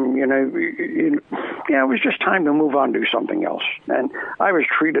 It was just time to move on, do something else. And I was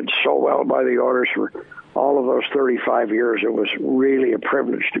treated so well by the Oilers for all of those 35 years. It was really a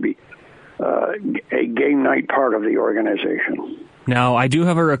privilege to be a game night part of the organization. Now, I do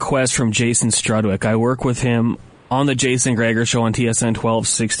have a request from Jason Strudwick. I work with him on the Jason Gregor Show on TSN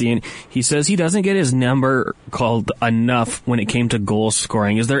 1260, and he says he doesn't get his number called enough when it came to goal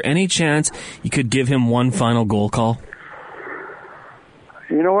scoring. Is there any chance you could give him one final goal call?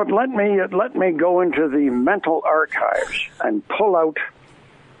 You know what? Let me go into the mental archives and pull out.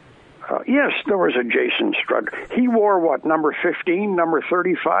 Yes, there was a Jason Strudwick. He wore what, number 15, number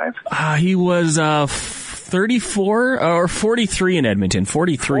 35? He was 34 or 43 in Edmonton.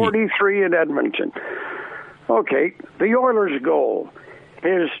 43. 43 in Edmonton. Okay, the Oilers' goal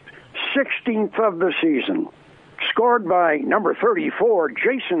is 16th of the season, scored by number 34,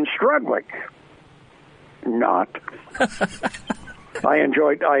 Jason Strudwick. Not. I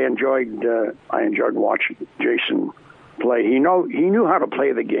enjoyed watching Jason play. He knew how to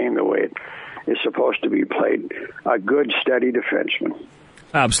play the game the way it is supposed to be played. A good, steady defenseman.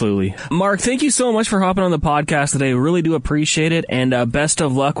 Absolutely. Mark, thank you so much for hopping on the podcast today. We really do appreciate it, and best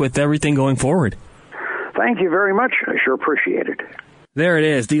of luck with everything going forward. Thank you very much. I sure appreciate it. There it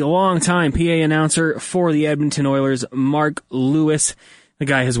is, the longtime PA announcer for the Edmonton Oilers, Mark Lewis. The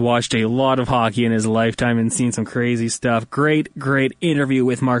guy has watched a lot of hockey in his lifetime and seen some crazy stuff. Great interview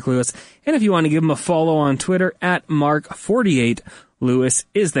with Mark Lewis. And if you want to give him a follow on Twitter, at Mark48 Lewis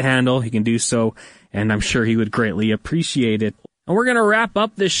is the handle. You can do so, and I'm sure he would greatly appreciate it. And we're going to wrap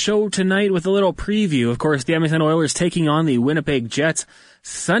up this show tonight with a little preview. Of course, the Edmonton Oilers taking on the Winnipeg Jets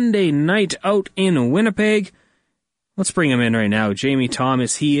Sunday night out in Winnipeg. Let's bring him in right now. Jamie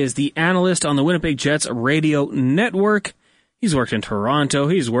Thomas, he is the analyst on the Winnipeg Jets radio network. He's worked in Toronto.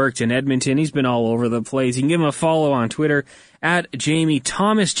 He's worked in Edmonton. He's been all over the place. You can give him a follow on Twitter at Jamie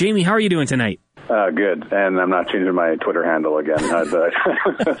Thomas. Jamie, how are you doing tonight? Good, and I'm not changing my Twitter handle again. I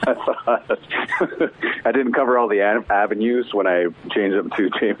didn't cover all the avenues when I changed them to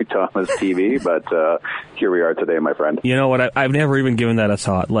Jamie Thomas TV, but here we are today, my friend. You know what? I've never even given that a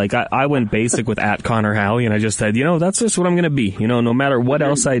thought. Like, I went basic with at Connor Howie, and I just said, that's just what I'm going to be. No matter what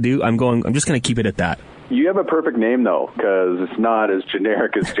else I do, I'm just going to keep it at that. You have a perfect name, though, because it's not as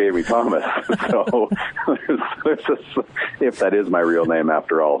generic as Jamie Thomas. So, if that is my real name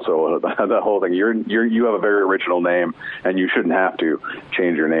after all. So the whole thing, you have a very original name, and you shouldn't have to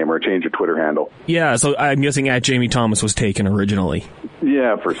change your name or change your Twitter handle. Yeah, so I'm guessing at Jamie Thomas was taken originally.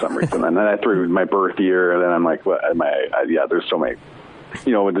 Yeah, for some reason. And then I threw my birth year, and then I'm like, there's so many.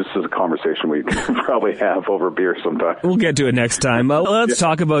 This is a conversation we can probably have over beer sometime. We'll get to it next time. Let's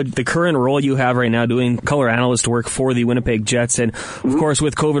talk about the current role you have right now doing color analyst work for the Winnipeg Jets. And, of course,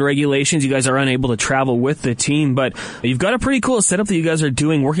 with COVID regulations, you guys are unable to travel with the team. But you've got a pretty cool setup that you guys are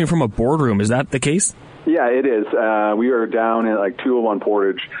doing working from a boardroom. Is that the case? Yeah, it is. We are down in 201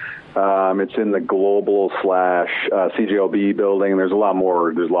 Portage. It's in the Global/CJOB building. There's a lot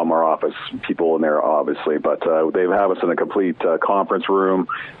more office people in there, obviously, but they have us in a complete conference room.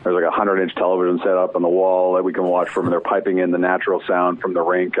 There's 100-inch television set up on the wall that we can watch from. They're piping in the natural sound from the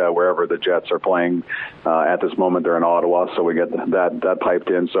rink wherever the Jets are playing. At this moment, they're in Ottawa, so we get that piped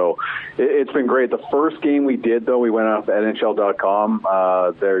in. So it's been great. The first game we did, though, we went off NHL.com,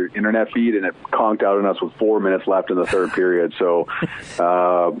 their internet feed, and it conked out on us with 4 minutes left in the third period. So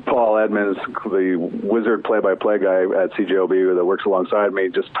Paul Edmonds, the wizard play-by-play guy at CJOB that works alongside me,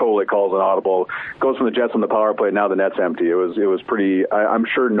 just totally calls an audible, goes from the Jets on the power play, now the net's empty. It was pretty, I'm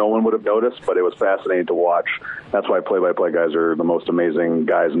sure no one would have noticed, but it was fascinating to watch. That's why play-by-play guys are the most amazing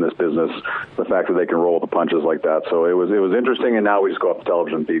guys in this business, the fact that they can roll the punches like that. So it was interesting, and now we just go off the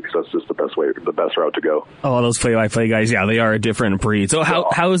television feed because that's just the best route to go. Oh, those play-by-play guys, yeah, they are a different breed. So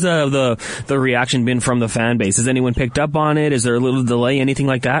how's the reaction been from the fan base? Has anyone picked up on it? Is there a little delay, anything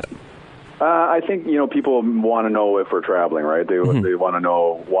like that? I think, people want to know if we're traveling, right? They want to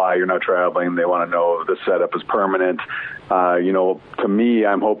know why you're not traveling. They want to know if the setup is permanent. To me,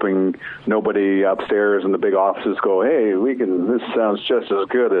 I'm hoping nobody upstairs in the big offices go, hey, this sounds just as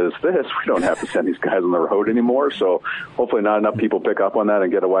good as this. We don't have to send these guys on the road anymore. So hopefully not enough people pick up on that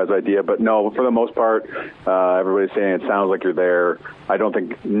and get a wise idea. But no, for the most part, everybody's saying it sounds like you're there. I don't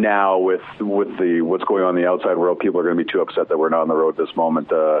think now with what's going on in the outside world, people are going to be too upset that we're not on the road this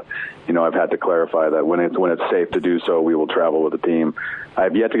moment. I've had to clarify that when it's safe to do so, we will travel with the team.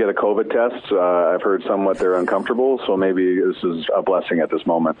 I've yet to get a COVID test. I've heard somewhat they're uncomfortable, so maybe this is a blessing at this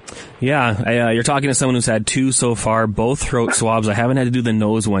moment. Yeah, you're talking to someone who's had 2 so far, both throat swabs. I haven't had to do the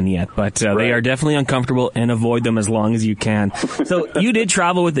nose one yet, but right. They are definitely uncomfortable, and avoid them as long as you can. So you did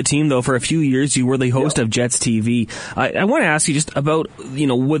travel with the team, though, for a few years. You were the host of Jets TV. I want to ask you just about,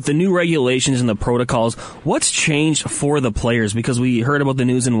 with the new regulations and the protocols, what's changed for the players? Because we heard about the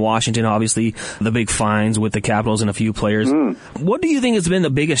news in Washington, obviously, the big fines with the Capitals and a few players. What do you think has been the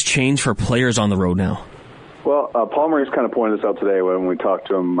biggest change for players on the road now? Well, Paul Maurice kind of pointed this out today when we talked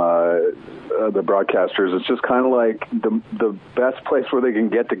to him, the broadcasters. It's just kind of like the best place where they can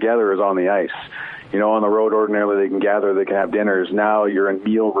get together is on the ice. On the road, ordinarily they can gather, they can have dinners. Now you're in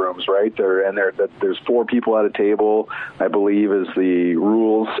meal rooms, right? There's 4 people at a table, I believe, is the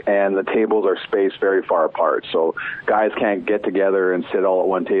rules, and the tables are spaced very far apart. So guys can't get together and sit all at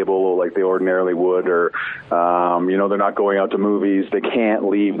one table like they ordinarily would, or they're not going out to movies. They can't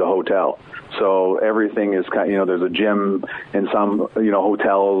leave the hotel. So everything is kind of, there's a gym in some,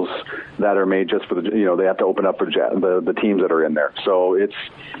 hotels that are made just for the, they have to open up for the teams that are in there. So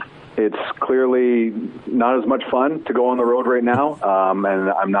it's clearly not as much fun to go on the road right now,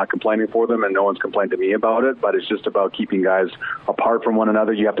 and I'm not complaining for them, and no one's complained to me about it, but it's just about keeping guys apart from one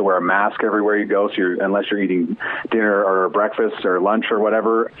another. You have to wear a mask everywhere you go, so unless you're eating dinner or breakfast or lunch or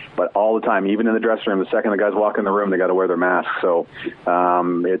whatever, but all the time, even in the dressing room, the second the guys walk in the room, they got to wear their mask. So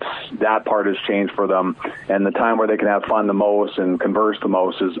that part has changed for them, and the time where they can have fun the most and converse the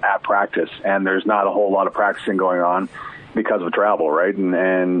most is at practice, and there's not a whole lot of practicing going on because of travel, right?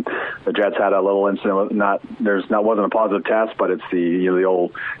 And the Jets had a little incident. Wasn't a positive test, but it's the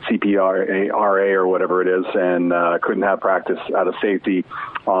old CPRA or whatever it is, and couldn't have practice out of safety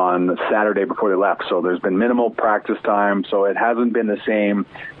on Saturday before they left. So there's been minimal practice time. So it hasn't been the same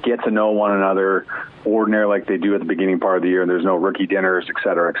get to know one another ordinary like they do at the beginning part of the year. And there's no rookie dinners, et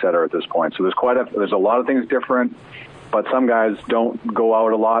cetera, at this point. So there's a lot of things different. But some guys don't go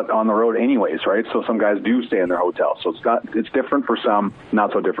out a lot on the road anyways, right? So some guys do stay in their hotel. So it's different for some,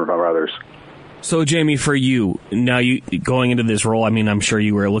 not so different for others. So, Jamie, for you, now you going into this role, I'm sure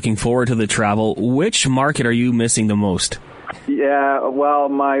you were looking forward to the travel. Which market are you missing the most? Yeah,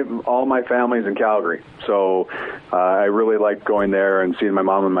 well, all my family's in Calgary, so I really like going there and seeing my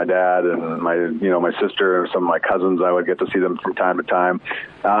mom and my dad and my sister and some of my cousins. I would get to see them from time to time,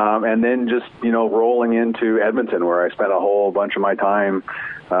 and then just rolling into Edmonton, where I spent a whole bunch of my time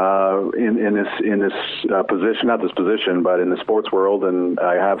in this position, not this position, but in the sports world, and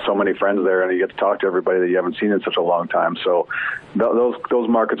I have so many friends there, and you get to talk to everybody that you haven't seen in such a long time. So those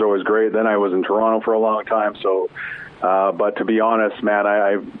markets are always great. Then I was in Toronto for a long time, so. But to be honest, man,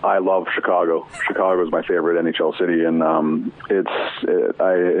 I love Chicago. Chicago is my favorite NHL city, and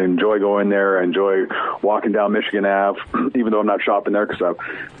I enjoy going there. I enjoy walking down Michigan Ave, even though I'm not shopping there because I'm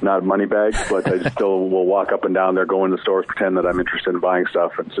not money bags, but I still will walk up and down there, go in the stores, pretend that I'm interested in buying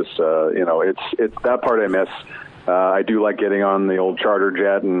stuff. It's just, it's that part I miss. I do like getting on the old charter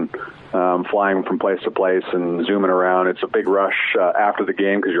jet and flying from place to place and zooming around. It's a big rush after the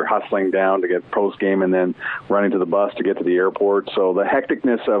game because you're hustling down to get post-game and then running to the bus to get to the airport. So the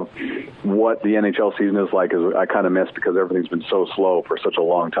hecticness of what the NHL season is like is I kind of miss because everything's been so slow for such a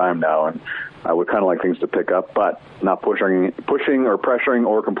long time now. And I would kind of like things to pick up, but not pushing or pressuring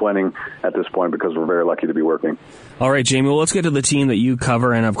or complaining at this point because we're very lucky to be working. All right, Jamie, well, let's get to the team that you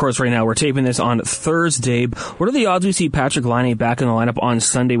cover. And, of course, right now we're taping this on Thursday. What are the odds we see Patrick Laine back in the lineup on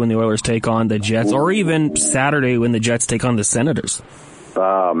Sunday when the Oilers take on the Jets, or even Saturday when the Jets take on the Senators?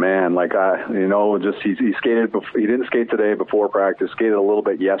 Oh, man, he skated. He didn't skate today before practice, skated a little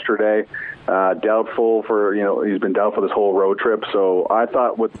bit yesterday. doubtful for, he's been doubtful this whole road trip. So I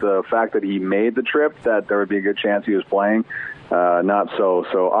thought with the fact that he made the trip that there would be a good chance he was playing. Not so.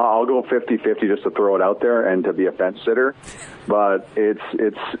 So I'll go 50-50 just to throw it out there and to be a fence sitter. But it's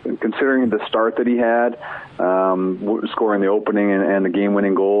considering the start that he had, scoring the opening and the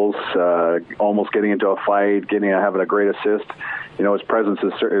game-winning goals, almost getting into a fight, having a great assist. His presence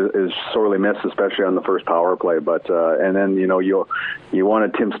is sorely missed, especially on the first power play. But and then you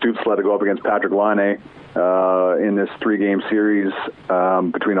wanted Tim Stützle to go up against Patrick Laine in this 3-game series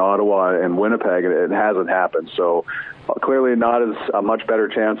between Ottawa and Winnipeg, and it hasn't happened. So clearly not as a much better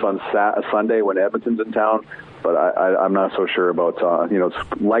chance on Sunday when Edmonton's in town. But I'm not so sure about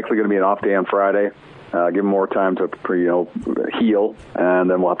it's likely going to be an off day on Friday. Give him more time to heal, and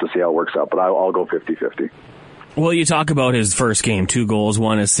then we'll have to see how it works out. But I'll go 50-50. Well, you talk about his first game, 2 goals,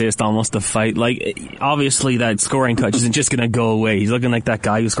 1 assist, almost a fight. Like, obviously that scoring touch isn't just going to go away. He's looking like that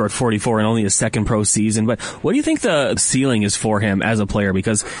guy who scored 44 in only his second pro season. But what do you think the ceiling is for him as a player?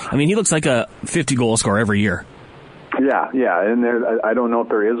 Because, he looks like a 50-goal scorer every year. Yeah, and I don't know if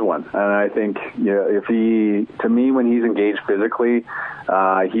there is one. And I think to me, when he's engaged physically,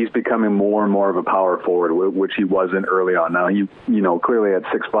 he's becoming more and more of a power forward, which he wasn't early on. Now, clearly at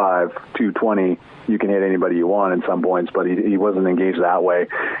 6'5", 220, you can hit anybody you want in some points, but he wasn't engaged that way.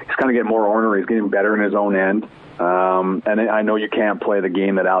 He's kind of getting more ornery. He's getting better in his own end. And I know you can't play the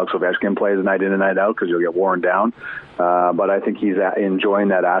game that Alex Ovechkin plays night in and night out because you'll get worn down. But I think he's enjoying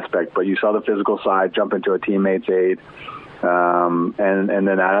that aspect. But you saw the physical side jump into a teammate's aid, and then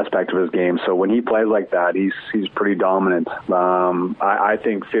that aspect of his game. So when he plays like that, he's pretty dominant. I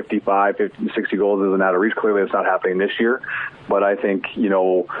think 55, 50, 60 goals isn't out of reach. Clearly, it's not happening this year. But I think,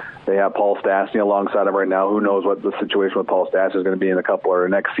 they have Paul Stastny alongside him right now. Who knows what the situation with Paul Stastny is going to be in a couple or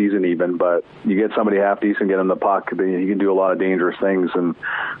next season even. But you get somebody half decent, get him the puck, he can do a lot of dangerous things. And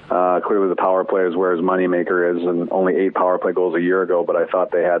clearly the power play is where his moneymaker is, and only 8 power play goals a year ago. But I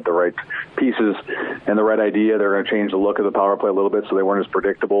thought they had the right pieces and the right idea. They're going to change the look of the power play a little bit so they weren't as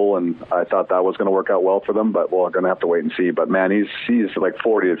predictable. And I thought that was going to work out well for them. But we're going to have to wait and see. But, man, he's like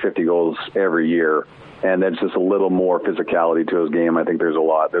 40 to 50 goals every year. And there's just a little more physicality to his game. I think there's a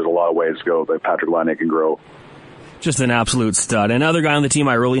lot of ways to go that Patrick Laine can grow. Just an absolute stud. Another guy on the team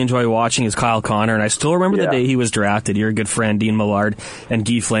I really enjoy watching is Kyle Connor, and I still remember the day he was drafted. Your good friend Dean Millard and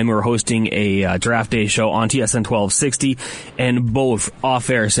Guy Flame were hosting a draft day show on TSN 1260, and both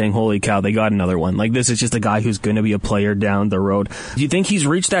off-air saying, holy cow, they got another one. Like, this is just a guy who's going to be a player down the road. Do you think he's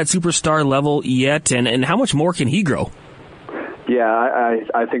reached that superstar level yet, and how much more can he grow? Yeah,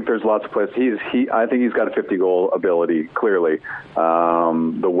 I think there's lots of places. I think he's got a 50-goal ability, clearly.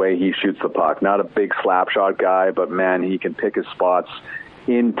 The way he shoots the puck. Not a big slap shot guy, but, man, he can pick his spots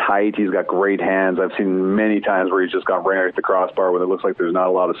in tight. He's got great hands. I've seen many times where he's just gone right at the crossbar when it looks like there's not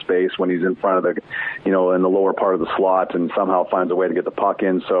a lot of space when he's in front of in the lower part of the slot, and somehow finds a way to get the puck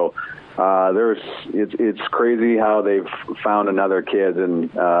in. So it's crazy how they've found another kid and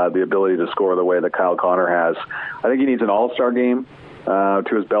the ability to score the way that Kyle Connor has. I think he needs an all-star game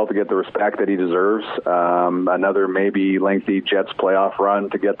to his belt to get the respect that he deserves. Another maybe lengthy Jets playoff run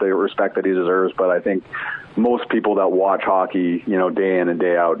to get the respect that he deserves. But I think most people that watch hockey, day in and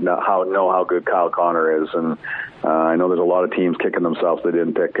day out, know how good Kyle Connor is. And I know there's a lot of teams kicking themselves they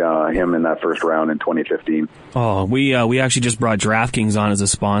didn't pick him in that first round in 2015. Oh, we actually just brought DraftKings on as a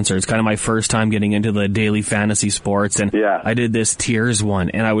sponsor. It's kind of my first time getting into the daily fantasy sports, and I did this tiers one,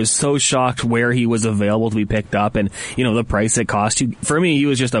 and I was so shocked where he was available to be picked up, and the price it cost you. For me, he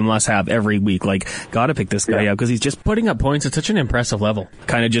was just a must-have every week. Like, gotta pick this guy up because he's just putting up points at such an impressive level.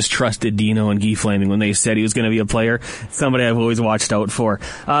 Kind of just trusted Dino and Guy Flaming when they said he was going to be a player. Somebody I've always watched out for.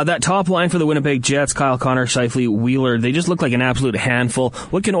 That top line for the Winnipeg Jets, Kyle Connor, Scheifele, Wheeler, they just look like an absolute handful.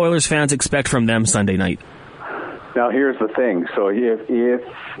 What can Oilers fans expect from them Sunday night? Now, here's the thing. So if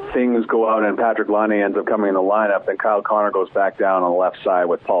things go out and Patrick Laine ends up coming in the lineup, then Kyle Connor goes back down on the left side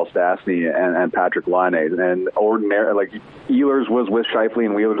with Paul Stastny and Patrick Laine. And Ehlers was with Scheifele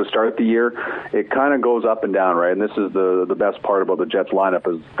and Wheeler to start the year. It kind of goes up and down, right? And this is the best part about the Jets lineup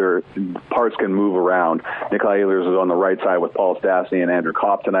is their parts can move around. Nikolai Ehlers is on the right side with Paul Stastny and Andrew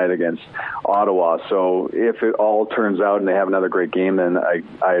Kopp tonight against Ottawa. So if it all turns out and they have another great game, then I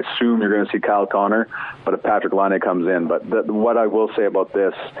assume you're going to see Kyle Connor. But if Patrick Laine comes in. But what I will say about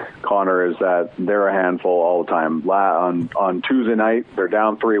this, Connor, is that they're a handful all the time. On Tuesday night, they're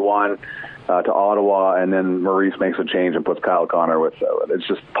down 3-1. to Ottawa, and then Maurice makes a change and puts Kyle Connor with it's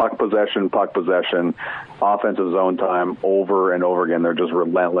just puck possession, offensive zone time over and over again. They're just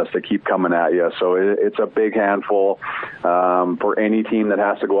relentless. They keep coming at you. So it's a big handful for any team that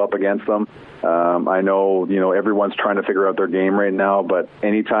has to go up against them. I know, everyone's trying to figure out their game right now, but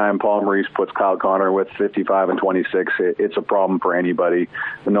anytime Paul Maurice puts Kyle Connor with 55 and 26, it's a problem for anybody,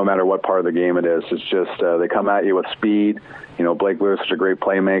 no matter what part of the game it is. It's just they come at you with speed. Blake Lewis is such a great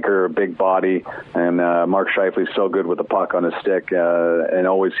playmaker, a big body, and Mark Scheifele's so good with the puck on his stick and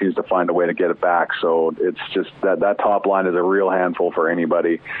always seems to find a way to get it back. So it's just that top line is a real handful for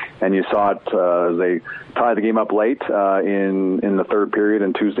anybody. And you saw it as they tied the game up late in the third period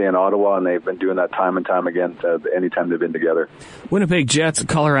on Tuesday in Ottawa, and they've been doing that time and time again anytime they've been together. Winnipeg Jets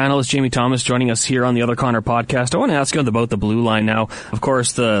color analyst Jamie Thomas joining us here on the Other Connor podcast. I want to ask you about the blue line now. Of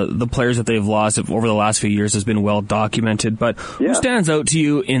course, the players that they've lost over the last few years has been well documented, but who stands out to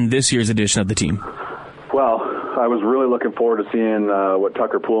you in this year's edition of the team? Well, I was really looking forward to seeing what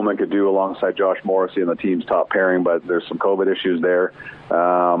Tucker Poolman could do alongside Josh Morrissey in the team's top pairing, but there's some COVID issues there.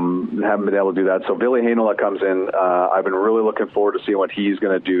 Haven't been able to do that. So Billy Heinola comes in. I've been really looking forward to seeing what he's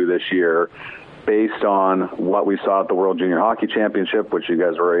going to do this year, based on what we saw at the World Junior Hockey Championship, which you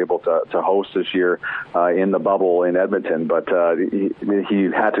guys were able to host this year in the bubble in Edmonton. But he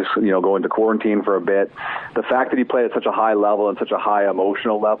had to go into quarantine for a bit. The fact that he played at such a high level and such a high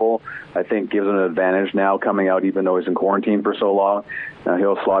emotional level, I think gives him an advantage now coming out, even though he's in quarantine for so long.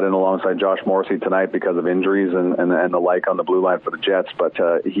 He'll slot in alongside Josh Morrissey tonight because of injuries and the like on the blue line for the Jets. But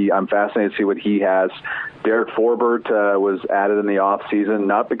I'm fascinated to see what he has. Derek Forbert was added in the offseason,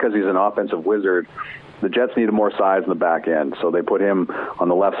 not because he's an offensive wizard. The Jets needed more size in the back end, so they put him on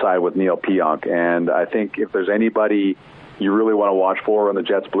the left side with Neil Pionk. And I think if there's anybody you really want to watch for on the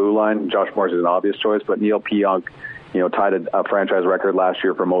Jets blue line, Josh Morrissey is an obvious choice, but Neil Pionk, tied a franchise record last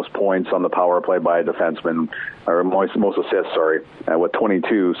year for most points on the power play by a defenseman, or most assists, with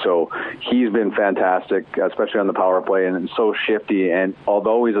 22. So he's been fantastic, especially on the power play, and so shifty. And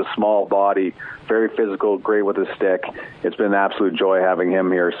although he's a small body, very physical, great with his stick, it's been an absolute joy having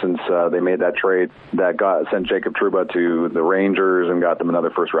him here since they made that trade that sent Jacob Trouba to the Rangers and got them another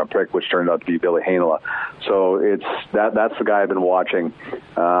first-round pick, which turned out to be Billy Heinola. So that's the guy I've been watching.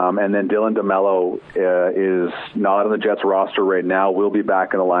 And then Dylan DeMello is not on the Jets roster right now. Will be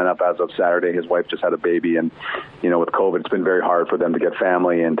back in the lineup as of Saturday. His wife just had a baby, and with COVID, it's been very hard for them to get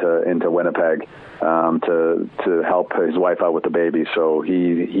family into Winnipeg to help his wife out with the baby. So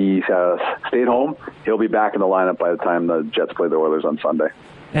he stayed home. He'll be back in the lineup by the time the Jets play the Oilers on Sunday.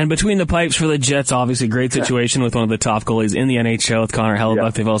 And between the pipes for the Jets, obviously great situation with one of the top goalies in the NHL with Connor Hellebuyck. Yeah.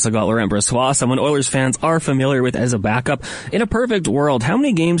 They've also got Laurent Brossoit, someone Oilers fans are familiar with as a backup. In a perfect world, how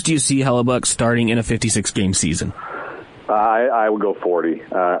many games do you see Hellebuyck starting in a 56-game season? I would go 40.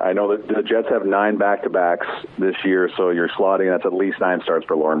 I know that the Jets have 9 back-to-backs this year, so you're slotting, that's at least 9 starts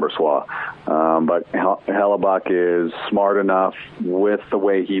for Laurent Brossoit. But Hellebuyck is smart enough with the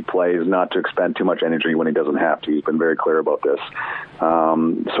way he plays not to expend too much energy when he doesn't have to. He's been very clear about this.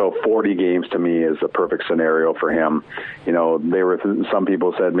 So 40 games to me is a perfect scenario for him. Some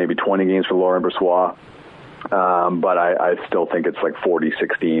people said maybe 20 games for Laurent Brossoit. But I still think it's like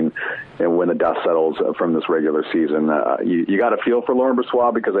 40-16 when the dust settles from this regular season. You got to feel for Laurent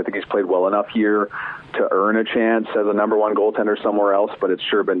Brossoit because I think he's played well enough here to earn a chance as a number one goaltender somewhere else, but it's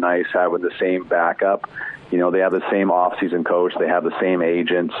sure been nice having the same backup. They have the same off-season coach. They have the same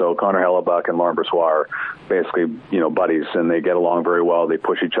agent. So Connor Hellebuyck and Laurent Brossoit are basically, buddies, and they get along very well. They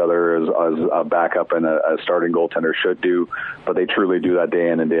push each other as a backup and a starting goaltender should do, but they truly do that day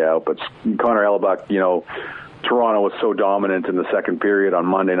in and day out. But Connor Hellebuyck, Toronto was so dominant in the second period on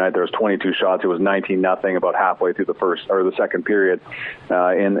Monday night. There was 22 shots. It was 19-0 about halfway through the second period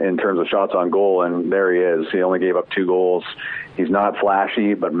in terms of shots on goal, and there he is. He only gave up 2 goals. He's not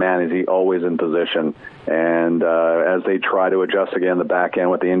flashy, but man, is he always in position. And as they try to adjust again the back end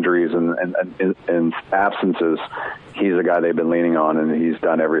with the injuries and absences, he's a guy they've been leaning on, and he's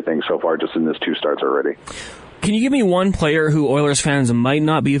done everything so far just in his 2 starts already. Can you give me one player who Oilers fans might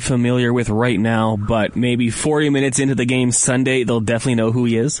not be familiar with right now, but maybe 40 minutes into the game Sunday, they'll definitely know who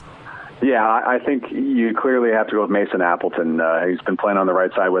he is? Yeah, I think you clearly have to go with Mason Appleton. He's been playing on the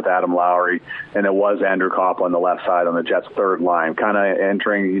right side with Adam Lowry, and it was Andrew Kopp on the left side on the Jets' third line, kind of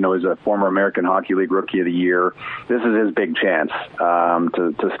entering, he's a former American Hockey League Rookie of the Year. This is his big chance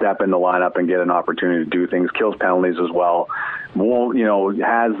to step in the lineup and get an opportunity to do things, kills penalties as well.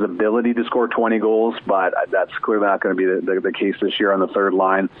 Has the ability to score 20 goals, but that's clearly not going to be the case this year on the third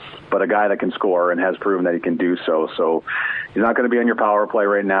line. But a guy that can score and has proven that he can do so. So he's not going to be on your power play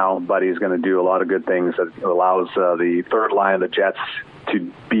right now, but he's going to do a lot of good things that allows the third line of the Jets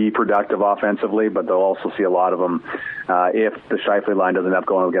to be productive offensively, but they'll also see a lot of them. If the Scheifele line doesn't end up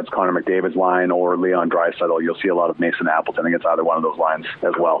going against Connor McDavid's line or Leon Draisaitl, you'll see a lot of Mason Appleton against either one of those lines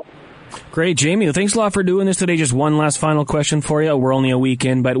as well. Great, Jamie. Well, thanks a lot for doing this today. Just one last final question for you. We're only a week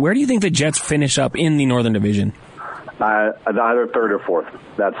in, but where do you think the Jets finish up in the Northern Division? Either third or fourth.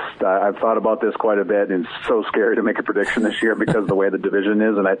 I've thought about this quite a bit, and it's so scary to make a prediction this year because of the way the division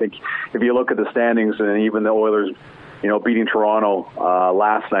is. And I think if you look at the standings and even the Oilers, beating Toronto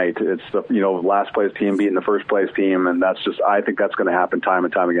last night, it's the last place team beating the first place team, and I think that's going to happen time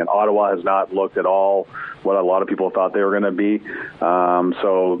and time again. Ottawa has not looked at all what a lot of people thought they were going to be.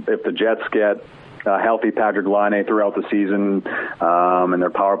 So if the Jets get healthy Patrick Laine throughout the season, and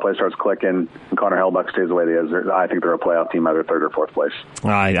their power play starts clicking, and Connor Hellebuyck stays the way he is, I think they're a playoff team, either third or fourth place.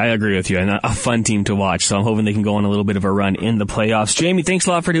 I agree with you, and a fun team to watch, so I'm hoping they can go on a little bit of a run in the playoffs. Jamie, thanks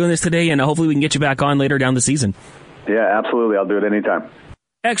a lot for doing this today, and hopefully we can get you back on later down the season. Yeah, absolutely. I'll do it anytime.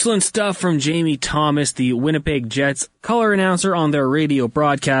 Excellent stuff from Jamie Thomas, the Winnipeg Jets color announcer on their radio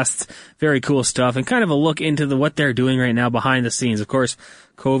broadcasts. Very cool stuff, and kind of a look into what they're doing right now behind the scenes. Of course,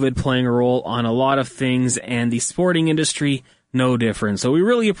 COVID playing a role on a lot of things, and the sporting industry, no different. So we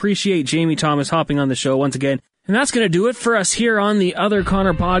really appreciate Jamie Thomas hopping on the show once again. And that's going to do it for us here on the Other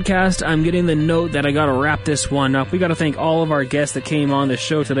Connor podcast. I'm getting the note that I got to wrap this one up. We got to thank all of our guests that came on the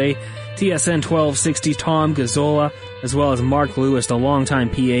show today. TSN 1260, Tom Gazzola, as well as Mark Lewis, the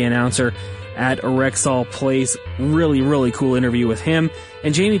longtime PA announcer at Rexall Place. Really, really cool interview with him.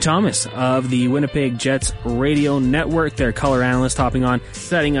 And Jamie Thomas of the Winnipeg Jets Radio Network, their color analyst, hopping on,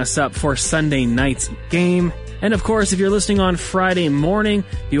 setting us up for Sunday night's game. And of course, if you're listening on Friday morning,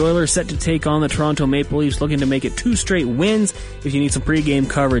 the Oilers set to take on the Toronto Maple Leafs, looking to make it 2 straight wins. If you need some pregame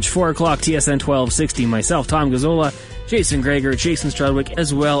coverage, 4 o'clock, TSN 1260, myself, Tom Gazzola, Jason Greger, Jason Strudwick,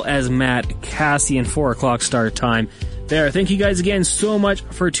 as well as Matt Cassian, 4 o'clock start time there. Thank you guys again so much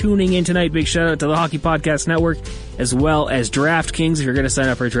for tuning in tonight. Big shout out to the Hockey Podcast Network, as well as DraftKings. If you're going to sign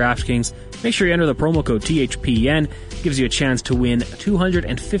up for DraftKings, make sure you enter the promo code THPN. Gives you a chance to win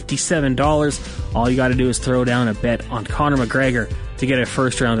 $257. All you got to do is throw down a bet on Conor McGregor to get a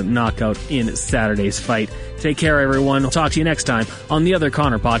first-round knockout in Saturday's fight. Take care, everyone. We'll talk to you next time on the Other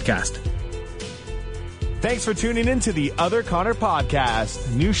Connor podcast. Thanks for tuning in to the Other Connor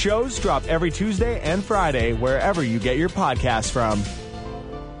podcast. New shows drop every Tuesday and Friday wherever you get your podcasts from.